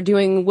who are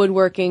doing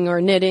woodworking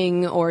or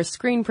knitting or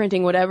screen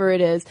printing, whatever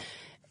it is,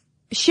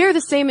 share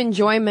the same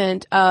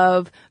enjoyment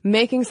of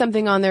making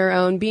something on their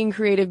own, being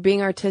creative,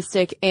 being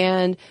artistic,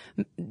 and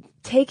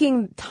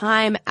taking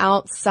time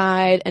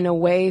outside and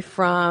away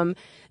from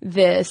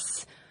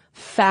this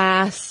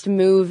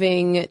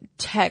fast-moving,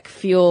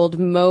 tech-fueled,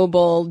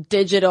 mobile,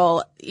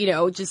 digital,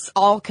 just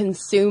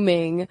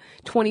all-consuming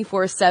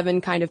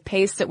 24/7 kind of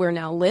pace that we're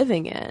now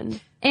living in.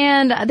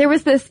 And there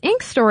was this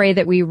Inc. story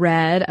that we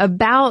read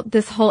about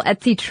this whole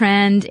Etsy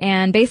trend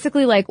and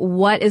basically like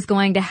what is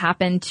going to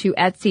happen to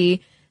Etsy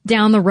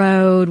down the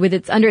road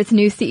under its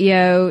new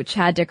CEO,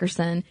 Chad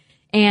Dickerson.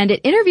 And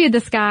it interviewed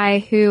this guy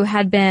who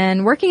had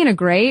been working in a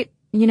great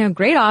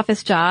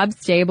office job,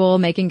 stable,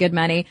 making good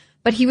money.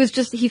 But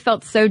he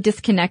felt so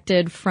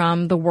disconnected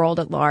from the world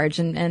at large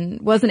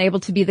and wasn't able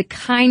to be the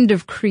kind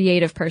of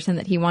creative person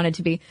that he wanted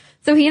to be.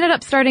 So he ended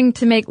up starting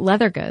to make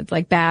leather goods,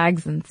 like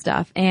bags and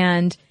stuff.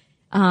 And,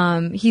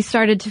 he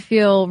started to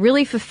feel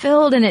really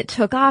fulfilled and it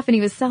took off and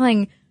he was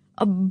selling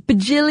a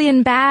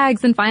bajillion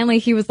bags. And finally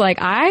he was like,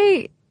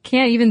 I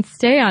can't even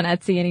stay on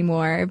Etsy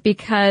anymore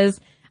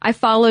because I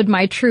followed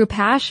my true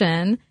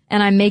passion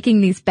and I'm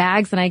making these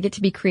bags and I get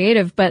to be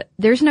creative, but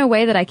there's no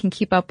way that I can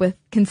keep up with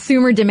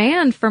consumer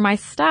demand for my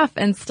stuff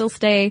and still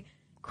stay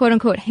quote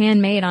unquote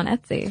handmade on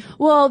Etsy.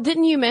 Well,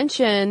 didn't you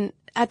mention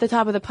at the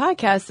top of the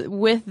podcast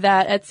with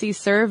that Etsy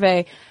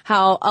survey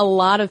how a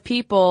lot of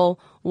people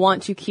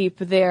want to keep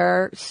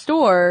their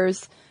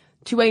stores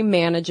to a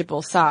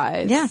manageable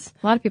size. Yeah,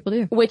 a lot of people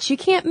do. Which you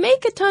can't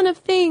make a ton of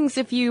things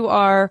if you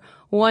are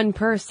one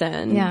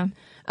person. Yeah.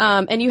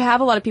 And you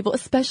have a lot of people,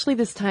 especially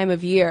this time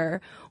of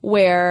year,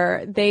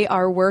 where they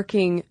are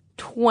working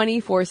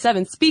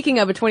 24/7. Speaking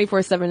of a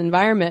 24/7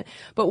 environment,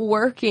 but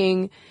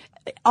working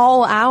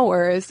all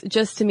hours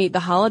just to meet the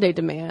holiday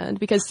demand,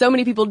 because so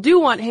many people do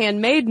want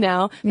handmade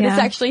now that it's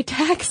actually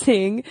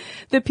taxing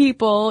the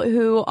people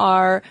who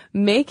are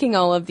making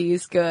all of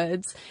these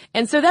goods.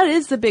 And so that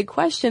is the big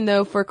question,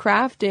 though, for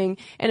crafting,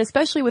 and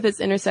especially with its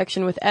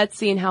intersection with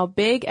Etsy and how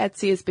big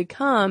Etsy has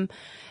become.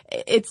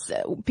 It's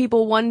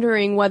people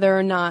wondering whether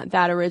or not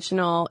that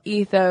original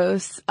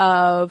ethos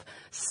of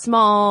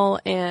small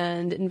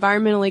and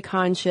environmentally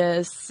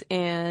conscious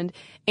and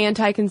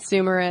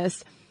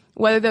anti-consumerist,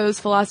 whether those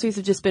philosophies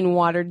have just been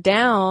watered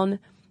down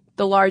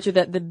the larger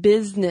that the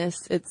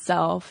business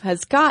itself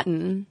has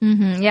gotten.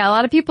 Mm-hmm. Yeah, a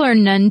lot of people are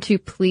none too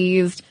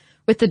pleased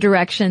with the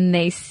direction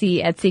they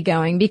see Etsy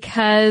going,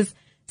 because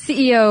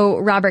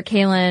CEO Robert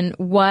Kalin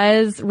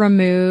was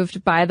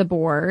removed by the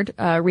board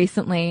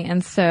recently,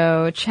 and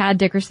so Chad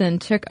Dickerson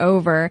took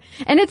over.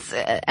 And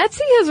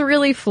Etsy has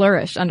really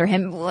flourished under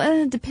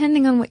him,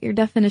 depending on what your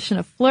definition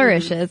of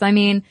flourish is. I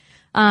mean,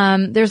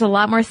 there's a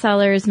lot more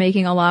sellers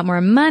making a lot more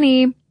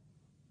money,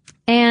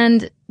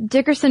 and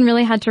Dickerson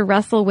really had to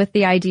wrestle with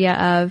the idea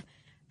of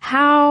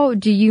how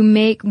do you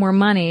make more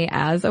money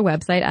as a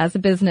website, as a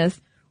business,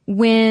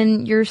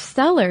 when your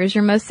sellers,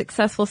 your most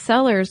successful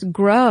sellers,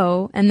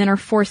 grow and then are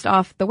forced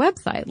off the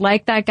website.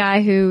 Like that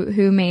guy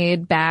who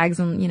made bags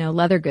and,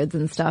 leather goods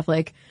and stuff.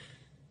 Like,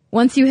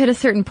 once you hit a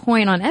certain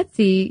point on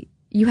Etsy,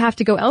 you have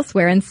to go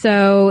elsewhere. And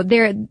so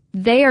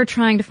they are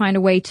trying to find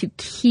a way to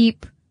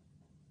keep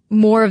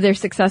more of their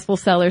successful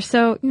sellers,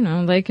 so,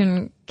 they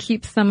can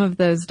keep some of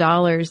those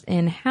dollars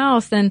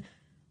in-house. And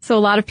so a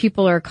lot of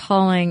people are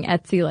calling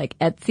Etsy like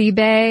Etsy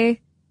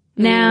Bay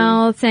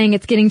now, saying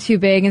it's getting too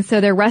big. And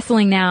so they're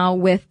wrestling now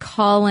with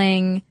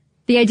the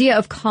idea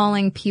of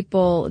calling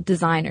people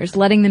designers,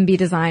 letting them be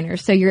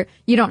designers. So you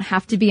don't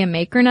have to be a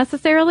maker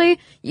necessarily.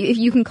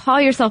 You can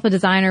call yourself a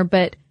designer,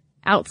 but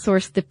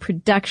outsource the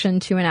production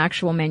to an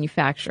actual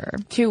manufacturer.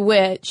 To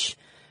which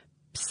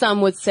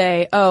some would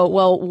say, oh,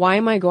 well, why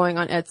am I going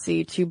on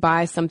Etsy to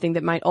buy something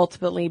that might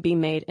ultimately be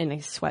made in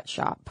a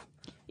sweatshop,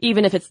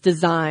 even if it's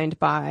designed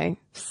by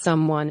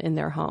someone in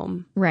their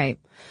home? Right.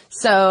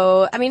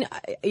 So, I mean,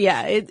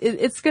 yeah,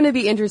 it's going to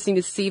be interesting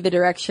to see the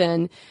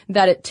direction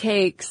that it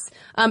takes.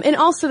 And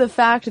also the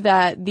fact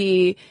that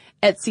the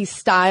Etsy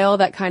style,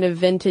 that kind of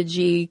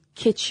vintagey,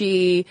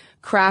 kitschy,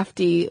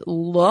 crafty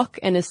look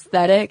and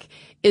aesthetic,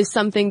 is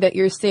something that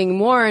you're seeing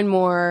more and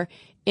more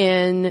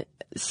in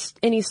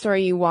any store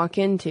you walk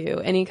into.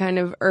 Any kind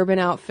of Urban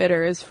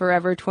Outfitters,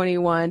 Forever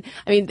 21.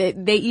 I mean,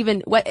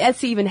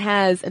 Etsy even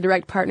has a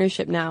direct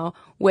partnership now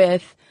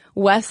with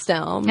West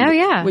Elm. Oh,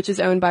 yeah. Which is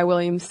owned by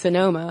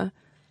Williams-Sonoma.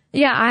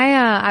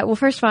 Yeah, well,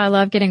 first of all, I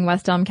love getting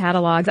West Elm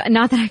catalogs.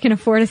 Not that I can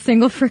afford a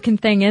single frickin'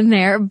 thing in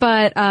there,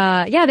 but,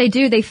 yeah, they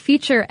do. They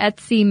feature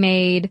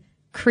Etsy-made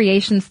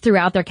creations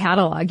throughout their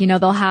catalog.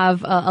 They'll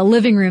have a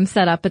living room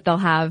set up, but they'll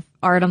have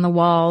art on the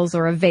walls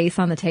or a vase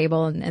on the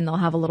table, and they'll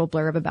have a little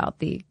blurb about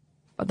the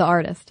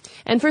artist.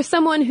 And for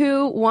someone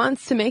who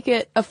wants to make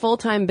it a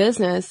full-time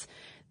business,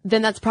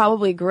 then that's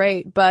probably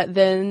great. But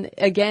then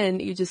again,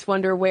 you just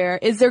wonder,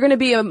 is there going to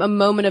be a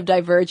moment of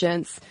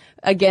divergence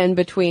again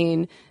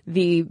between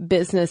the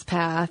business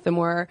path, the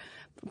more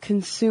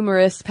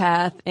consumerist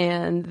path,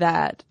 and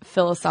that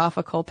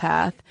philosophical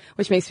path,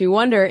 which makes me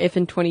wonder if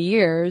in 20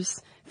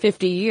 years,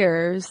 50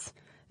 years,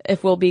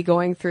 if we'll be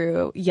going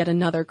through yet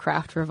another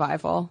craft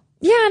revival.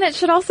 Yeah, and it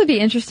should also be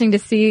interesting to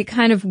see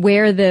kind of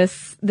where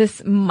this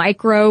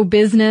micro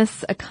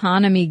business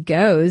economy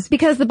goes,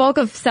 because the bulk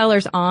of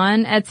sellers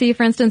on Etsy,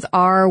 for instance,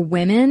 are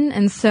women.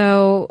 And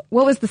so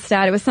what was the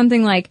stat? It was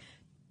something like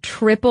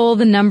triple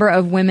the number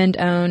of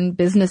women-owned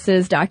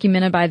businesses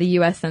documented by the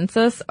U.S.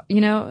 Census.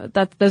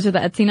 Those are the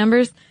Etsy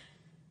numbers.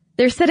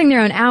 They're setting their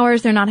own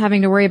hours. They're not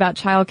having to worry about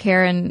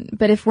childcare.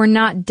 But if we're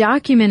not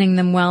documenting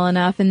them well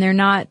enough and they're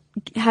not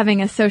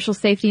having a social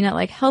safety net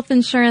like health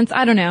insurance,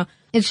 I don't know.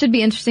 It should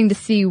be interesting to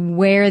see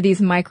where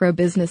these micro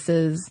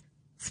businesses,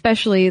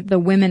 especially the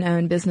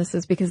women-owned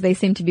businesses, because they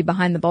seem to be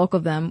behind the bulk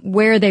of them,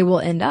 where they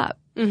will end up.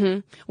 Mm-hmm.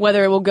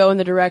 Whether it will go in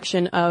the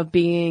direction of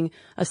being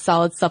a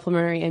solid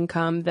supplementary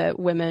income that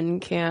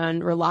women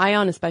can rely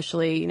on,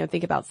 especially,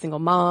 think about single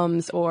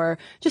moms or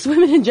just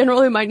women in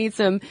general who might need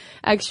some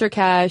extra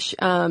cash.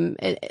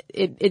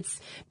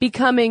 It's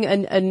becoming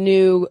a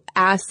new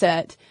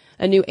asset,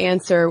 a new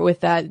answer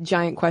with that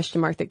giant question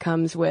mark that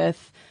comes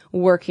with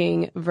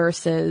working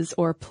versus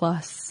or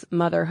plus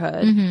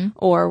motherhood,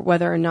 or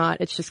whether or not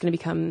it's just going to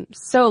become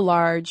so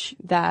large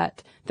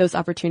that those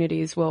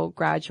opportunities will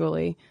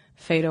gradually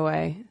fade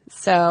away.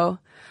 So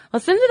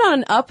let's end it on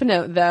an up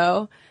note,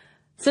 though.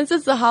 Since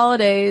it's the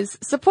holidays,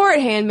 support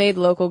handmade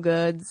local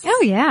goods.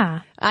 Oh,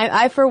 yeah.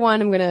 I for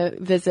one, am going to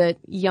visit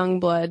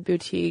Youngblood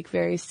Boutique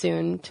very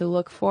soon to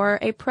look for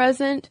a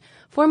present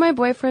for my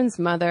boyfriend's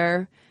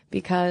mother,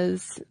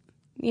 because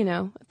you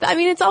know, I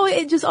mean,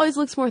 it just always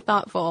looks more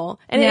thoughtful,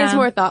 and it is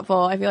more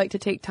thoughtful. I feel like to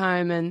take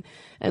time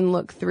and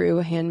look through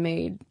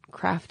handmade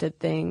crafted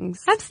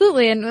things.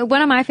 Absolutely. And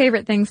one of my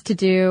favorite things to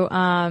do,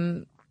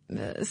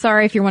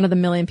 sorry if you're one of the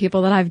million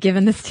people that I've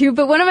given this to,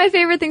 but one of my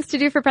favorite things to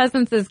do for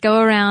presents is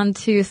go around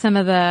to some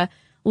of the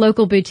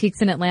local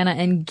boutiques in Atlanta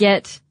and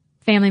get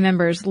family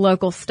members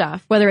local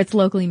stuff, whether it's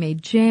locally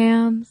made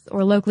jams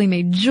or locally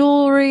made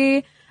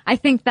jewelry. I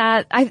think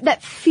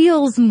that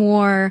feels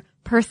more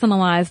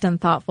personalized and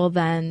thoughtful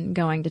than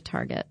going to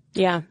Target.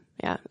 Yeah.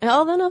 Yeah.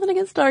 Although nothing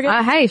against Target.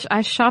 Hey,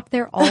 I shop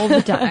there all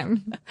the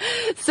time.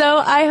 So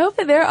I hope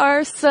that there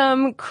are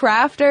some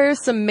crafters,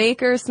 some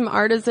makers, some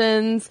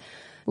artisans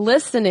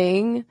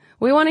listening.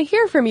 We want to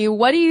hear from you.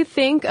 What do you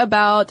think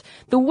about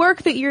the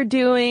work that you're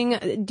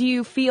doing? Do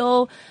you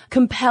feel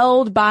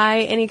compelled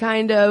by any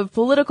kind of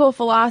political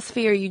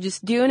philosophy? Or are you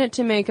just doing it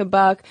to make a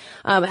buck?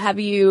 Have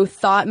you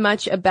thought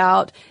much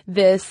about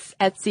this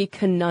Etsy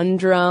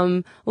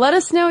conundrum? Let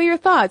us know your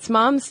thoughts.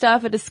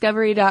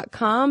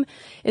 momstuff@discovery.com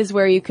is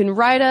where you can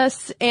write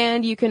us,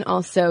 and you can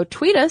also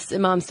tweet us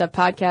at Mom Stuff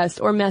Podcast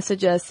or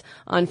message us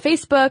on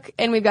Facebook.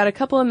 And we've got a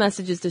couple of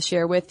messages to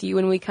share with you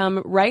when we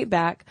come right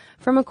back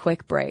from a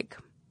quick break.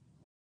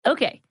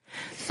 Okay,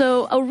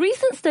 so a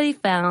recent study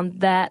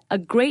found that a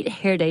great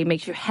hair day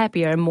makes you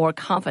happier and more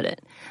confident.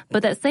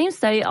 But that same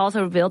study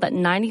also revealed that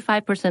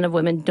 95% of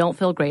women don't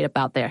feel great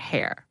about their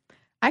hair.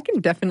 I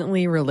can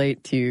definitely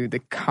relate to the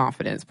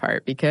confidence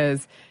part,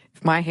 because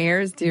if my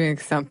hair is doing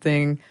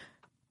something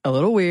a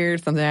little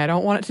weird, something I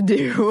don't want it to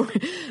do,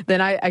 then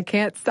I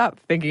can't stop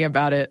thinking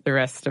about it the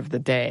rest of the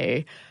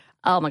day.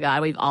 Oh my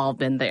God, we've all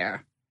been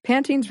there.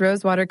 Pantene's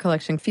Rosewater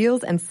collection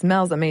feels and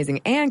smells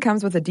amazing and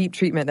comes with a deep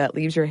treatment that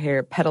leaves your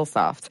hair petal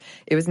soft.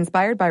 It was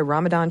inspired by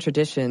Ramadan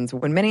traditions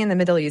when many in the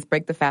Middle East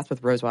break the fast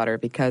with rosewater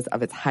because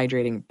of its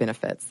hydrating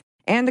benefits.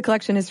 And the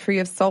collection is free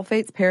of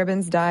sulfates,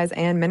 parabens, dyes,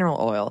 and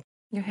mineral oil.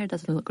 Your hair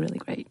does look really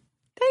great.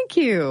 Thank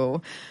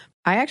you.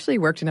 I actually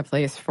worked in a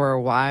place for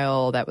a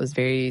while that was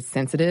very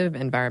sensitive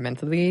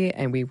environmentally,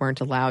 and we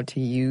weren't allowed to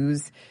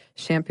use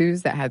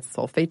shampoos that had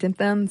sulfate in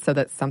them, so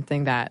that's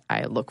something that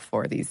I look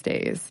for these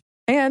days.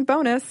 And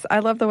bonus, I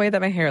love the way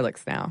that my hair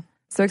looks now.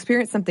 So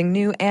experience something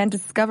new and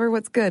discover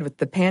what's good with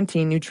the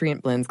Pantene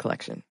Nutrient Blends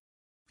collection.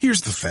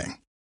 Here's the thing.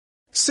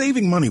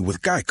 Saving money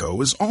with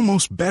Geico is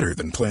almost better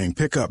than playing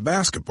pickup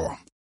basketball.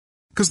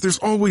 Because there's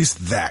always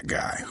that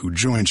guy who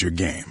joins your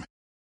game.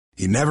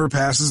 He never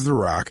passes the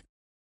rock,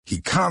 he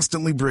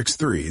constantly bricks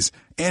threes,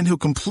 and he'll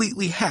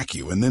completely hack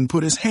you and then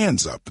put his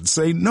hands up and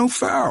say, "No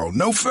foul,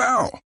 no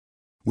foul."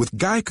 With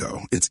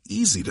Geico, it's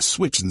easy to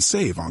switch and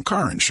save on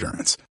car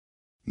insurance.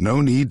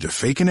 No need to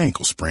fake an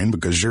ankle sprain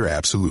because you're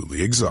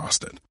absolutely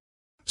exhausted.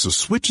 So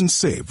switch and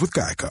save with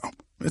Geico.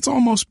 It's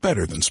almost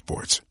better than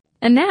sports.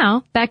 And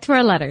now, back to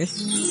our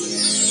letters.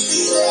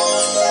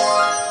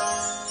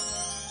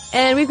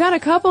 And we've got a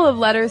couple of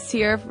letters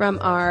here from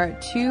our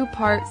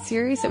two-part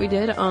series that we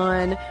did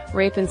on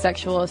rape and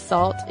sexual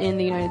assault in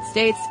the United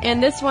States.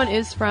 And this one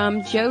is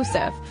from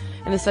Joseph.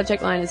 And the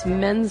subject line is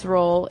men's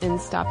role in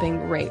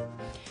stopping rape.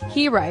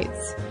 He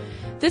writes,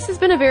 "This has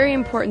been a very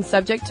important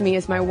subject to me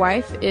as my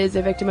wife is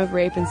a victim of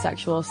rape and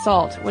sexual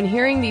assault. When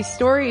hearing these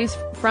stories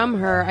from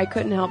her, I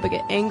couldn't help but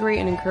get angry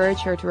and encourage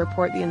her to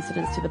report the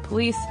incidents to the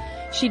police.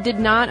 She did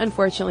not,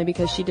 unfortunately,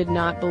 because she did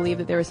not believe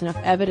that there was enough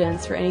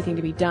evidence for anything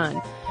to be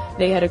done.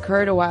 They had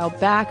occurred a while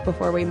back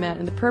before we met,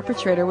 and the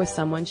perpetrator was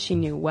someone she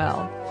knew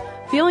well.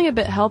 Feeling a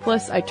bit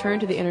helpless, I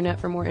turned to the internet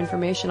for more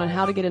information on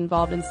how to get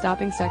involved in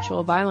stopping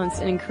sexual violence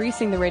and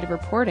increasing the rate of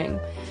reporting.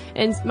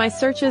 In my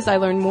searches, I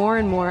learned more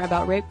and more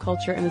about rape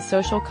culture and the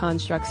social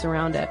constructs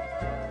around it.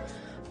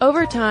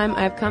 Over time,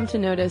 I have come to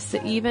notice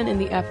that even in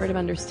the effort of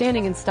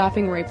understanding and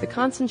stopping rape, the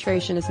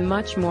concentration is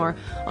much more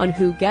on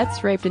who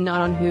gets raped and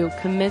not on who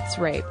commits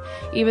rape.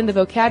 Even the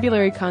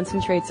vocabulary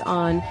concentrates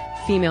on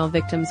female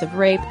victims of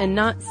rape and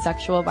not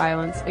sexual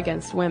violence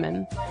against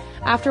women.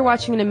 After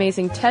watching an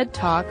amazing TED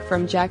Talk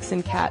from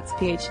Jackson Katz,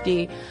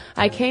 PhD,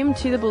 I came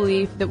to the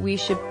belief that we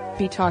should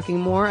be talking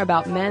more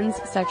about men's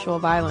sexual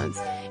violence.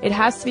 It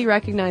has to be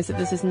recognized that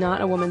this is not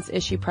a woman's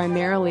issue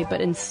primarily,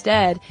 but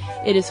instead,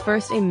 it is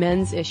first a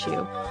men's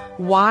issue.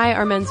 Why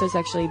are men so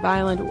sexually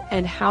violent,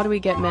 and how do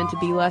we get men to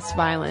be less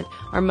violent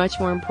are much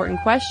more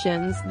important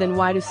questions than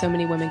why do so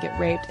many women get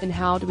raped, and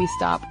how do we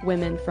stop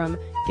women from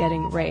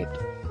getting raped.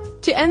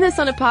 To end this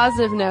on a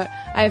positive note,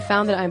 I have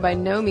found that I'm by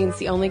no means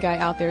the only guy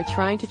out there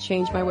trying to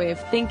change my way of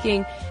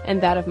thinking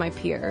and that of my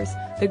peers.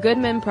 The Good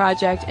Men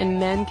Project and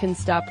Men Can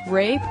Stop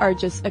Rape are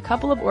just a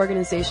couple of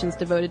organizations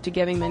devoted to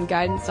giving men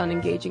guidance on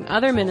engaging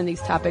other men in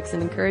these topics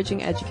and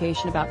encouraging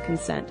education about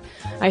consent.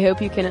 I hope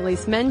you can at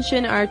least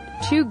mention our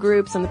two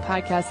groups on the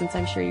podcast, since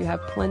I'm sure you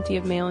have plenty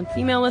of male and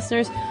female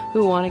listeners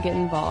who want to get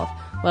involved.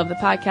 Love the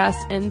podcast,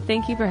 and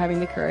thank you for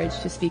having the courage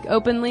to speak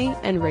openly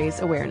and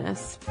raise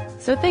awareness."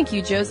 So thank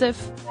you,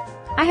 Joseph.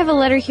 I have a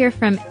letter here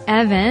from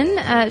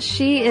Evan.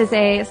 She is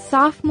a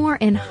sophomore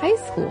in high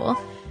school.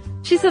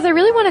 She says, "I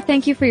really want to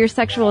thank you for your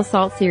sexual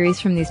assault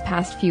series from these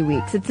past few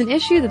weeks. It's an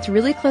issue that's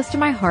really close to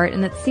my heart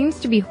and that seems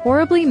to be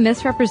horribly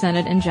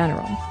misrepresented in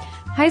general.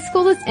 High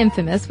school is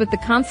infamous with the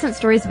constant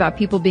stories about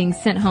people being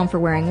sent home for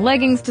wearing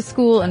leggings to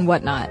school and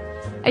whatnot.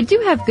 I do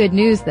have good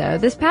news though.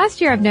 This past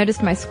year I've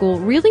noticed my school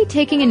really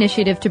taking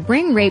initiative to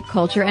bring rape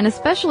culture and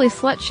especially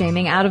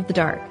slut-shaming out of the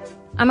dark.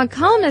 I'm a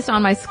columnist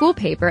on my school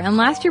paper, and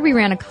last year we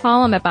ran a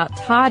column about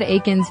Todd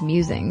Aiken's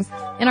musings.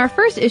 In our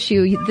first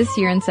issue this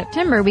year in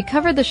September, we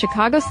covered the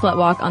Chicago Slut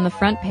Walk on the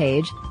front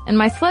page, and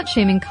my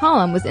slut-shaming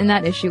column was in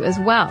that issue as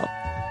well.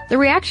 The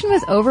reaction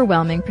was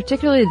overwhelming,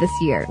 particularly this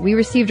year. We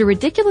received a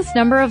ridiculous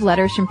number of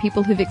letters from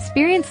people who've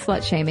experienced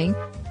slut-shaming,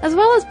 as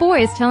well as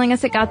boys telling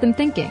us it got them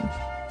thinking.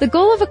 The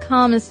goal of a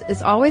columnist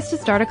is always to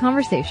start a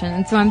conversation,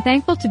 and so I'm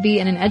thankful to be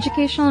in an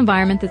educational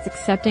environment that's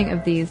accepting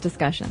of these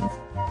discussions.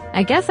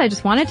 I guess I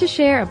just wanted to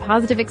share a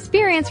positive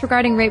experience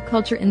regarding rape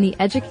culture in the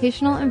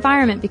educational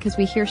environment because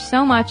we hear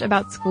so much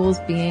about schools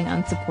being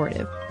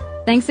unsupportive.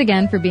 Thanks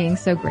again for being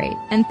so great.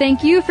 And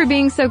thank you for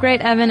being so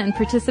great, Evan, and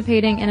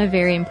participating in a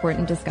very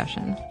important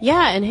discussion.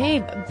 Yeah, and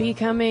hey,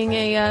 becoming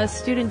a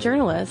student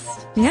journalist.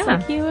 Yeah. Just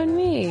like you and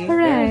me.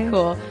 Hooray. Very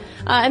cool.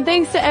 And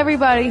thanks to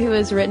everybody who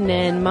has written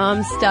in.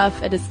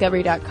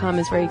 Momstuff@discovery.com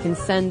is where you can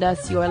send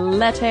us your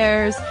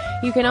letters.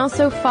 You can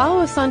also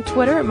follow us on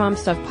Twitter at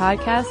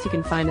MomStuffPodcast. You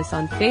can find us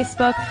on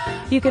Facebook.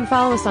 You can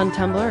follow us on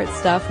Tumblr at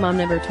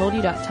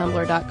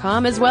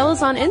StuffMomNeverToldYou.tumblr.com, as well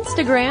as on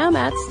Instagram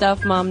at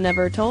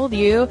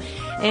StuffMomNeverToldYou.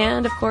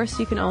 And of course,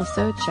 you can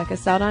also check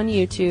us out on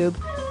YouTube.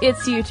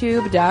 It's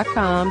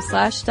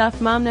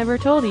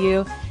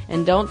youtube.com/StuffMomNeverToldYou.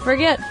 And don't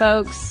forget,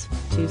 folks,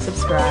 to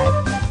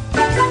subscribe.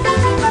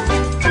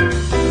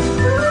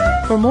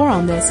 For more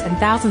on this and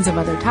thousands of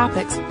other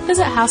topics,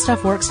 visit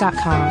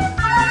HowStuffWorks.com.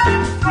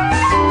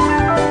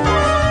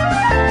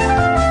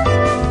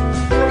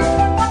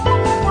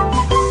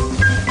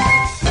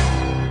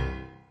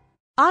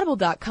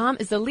 Audible.com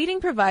is the leading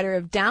provider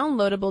of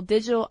downloadable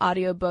digital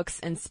audiobooks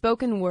and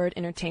spoken word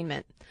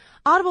entertainment.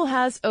 Audible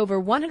has over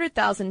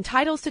 100,000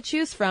 titles to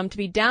choose from to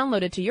be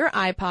downloaded to your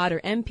iPod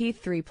or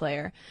MP3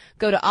 player.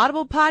 Go to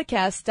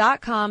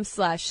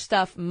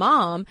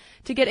audiblepodcast.com/stuffmom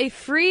to get a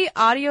free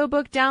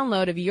audiobook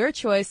download of your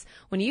choice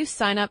when you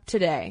sign up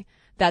today.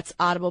 That's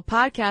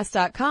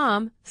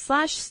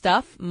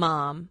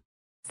audiblepodcast.com/stuffmom.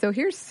 So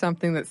here's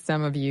something that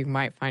some of you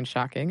might find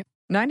shocking.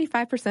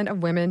 95%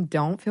 of women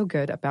don't feel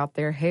good about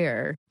their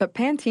hair, but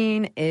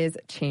Pantene is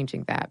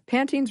changing that.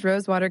 Pantene's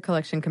Rosewater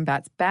collection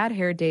combats bad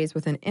hair days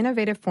with an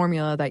innovative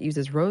formula that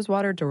uses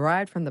rosewater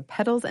derived from the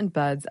petals and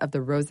buds of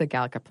the Rosa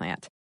gallica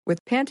plant.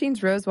 With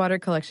Pantene's Rosewater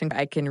collection,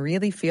 I can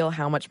really feel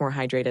how much more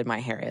hydrated my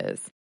hair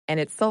is. And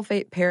it's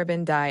sulfate,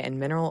 paraben, dye, and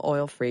mineral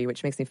oil free,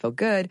 which makes me feel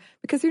good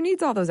because who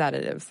needs all those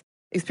additives?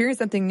 Experience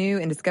something new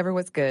and discover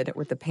what's good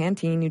with the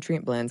Pantene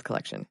Nutrient Blends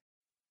collection.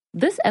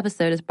 This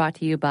episode is brought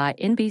to you by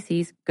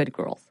NBC's Good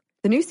Girls.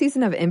 The new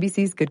season of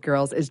NBC's Good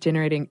Girls is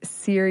generating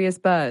serious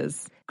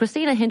buzz.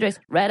 Christina Hendricks,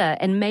 Retta,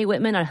 and Mae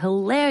Whitman are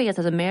hilarious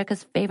as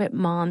America's favorite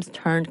moms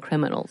turned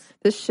criminals.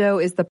 This show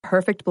is the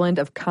perfect blend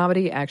of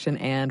comedy, action,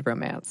 and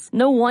romance.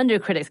 No wonder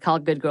critics call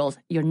Good Girls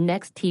your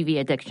next TV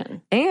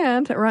addiction.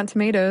 And Rotten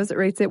Tomatoes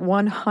rates it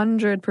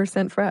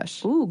 100%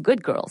 fresh. Ooh,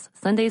 Good Girls,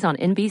 Sundays on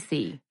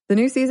NBC. The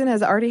new season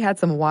has already had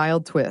some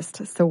wild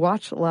twists, so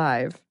watch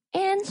live.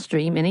 And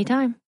stream anytime.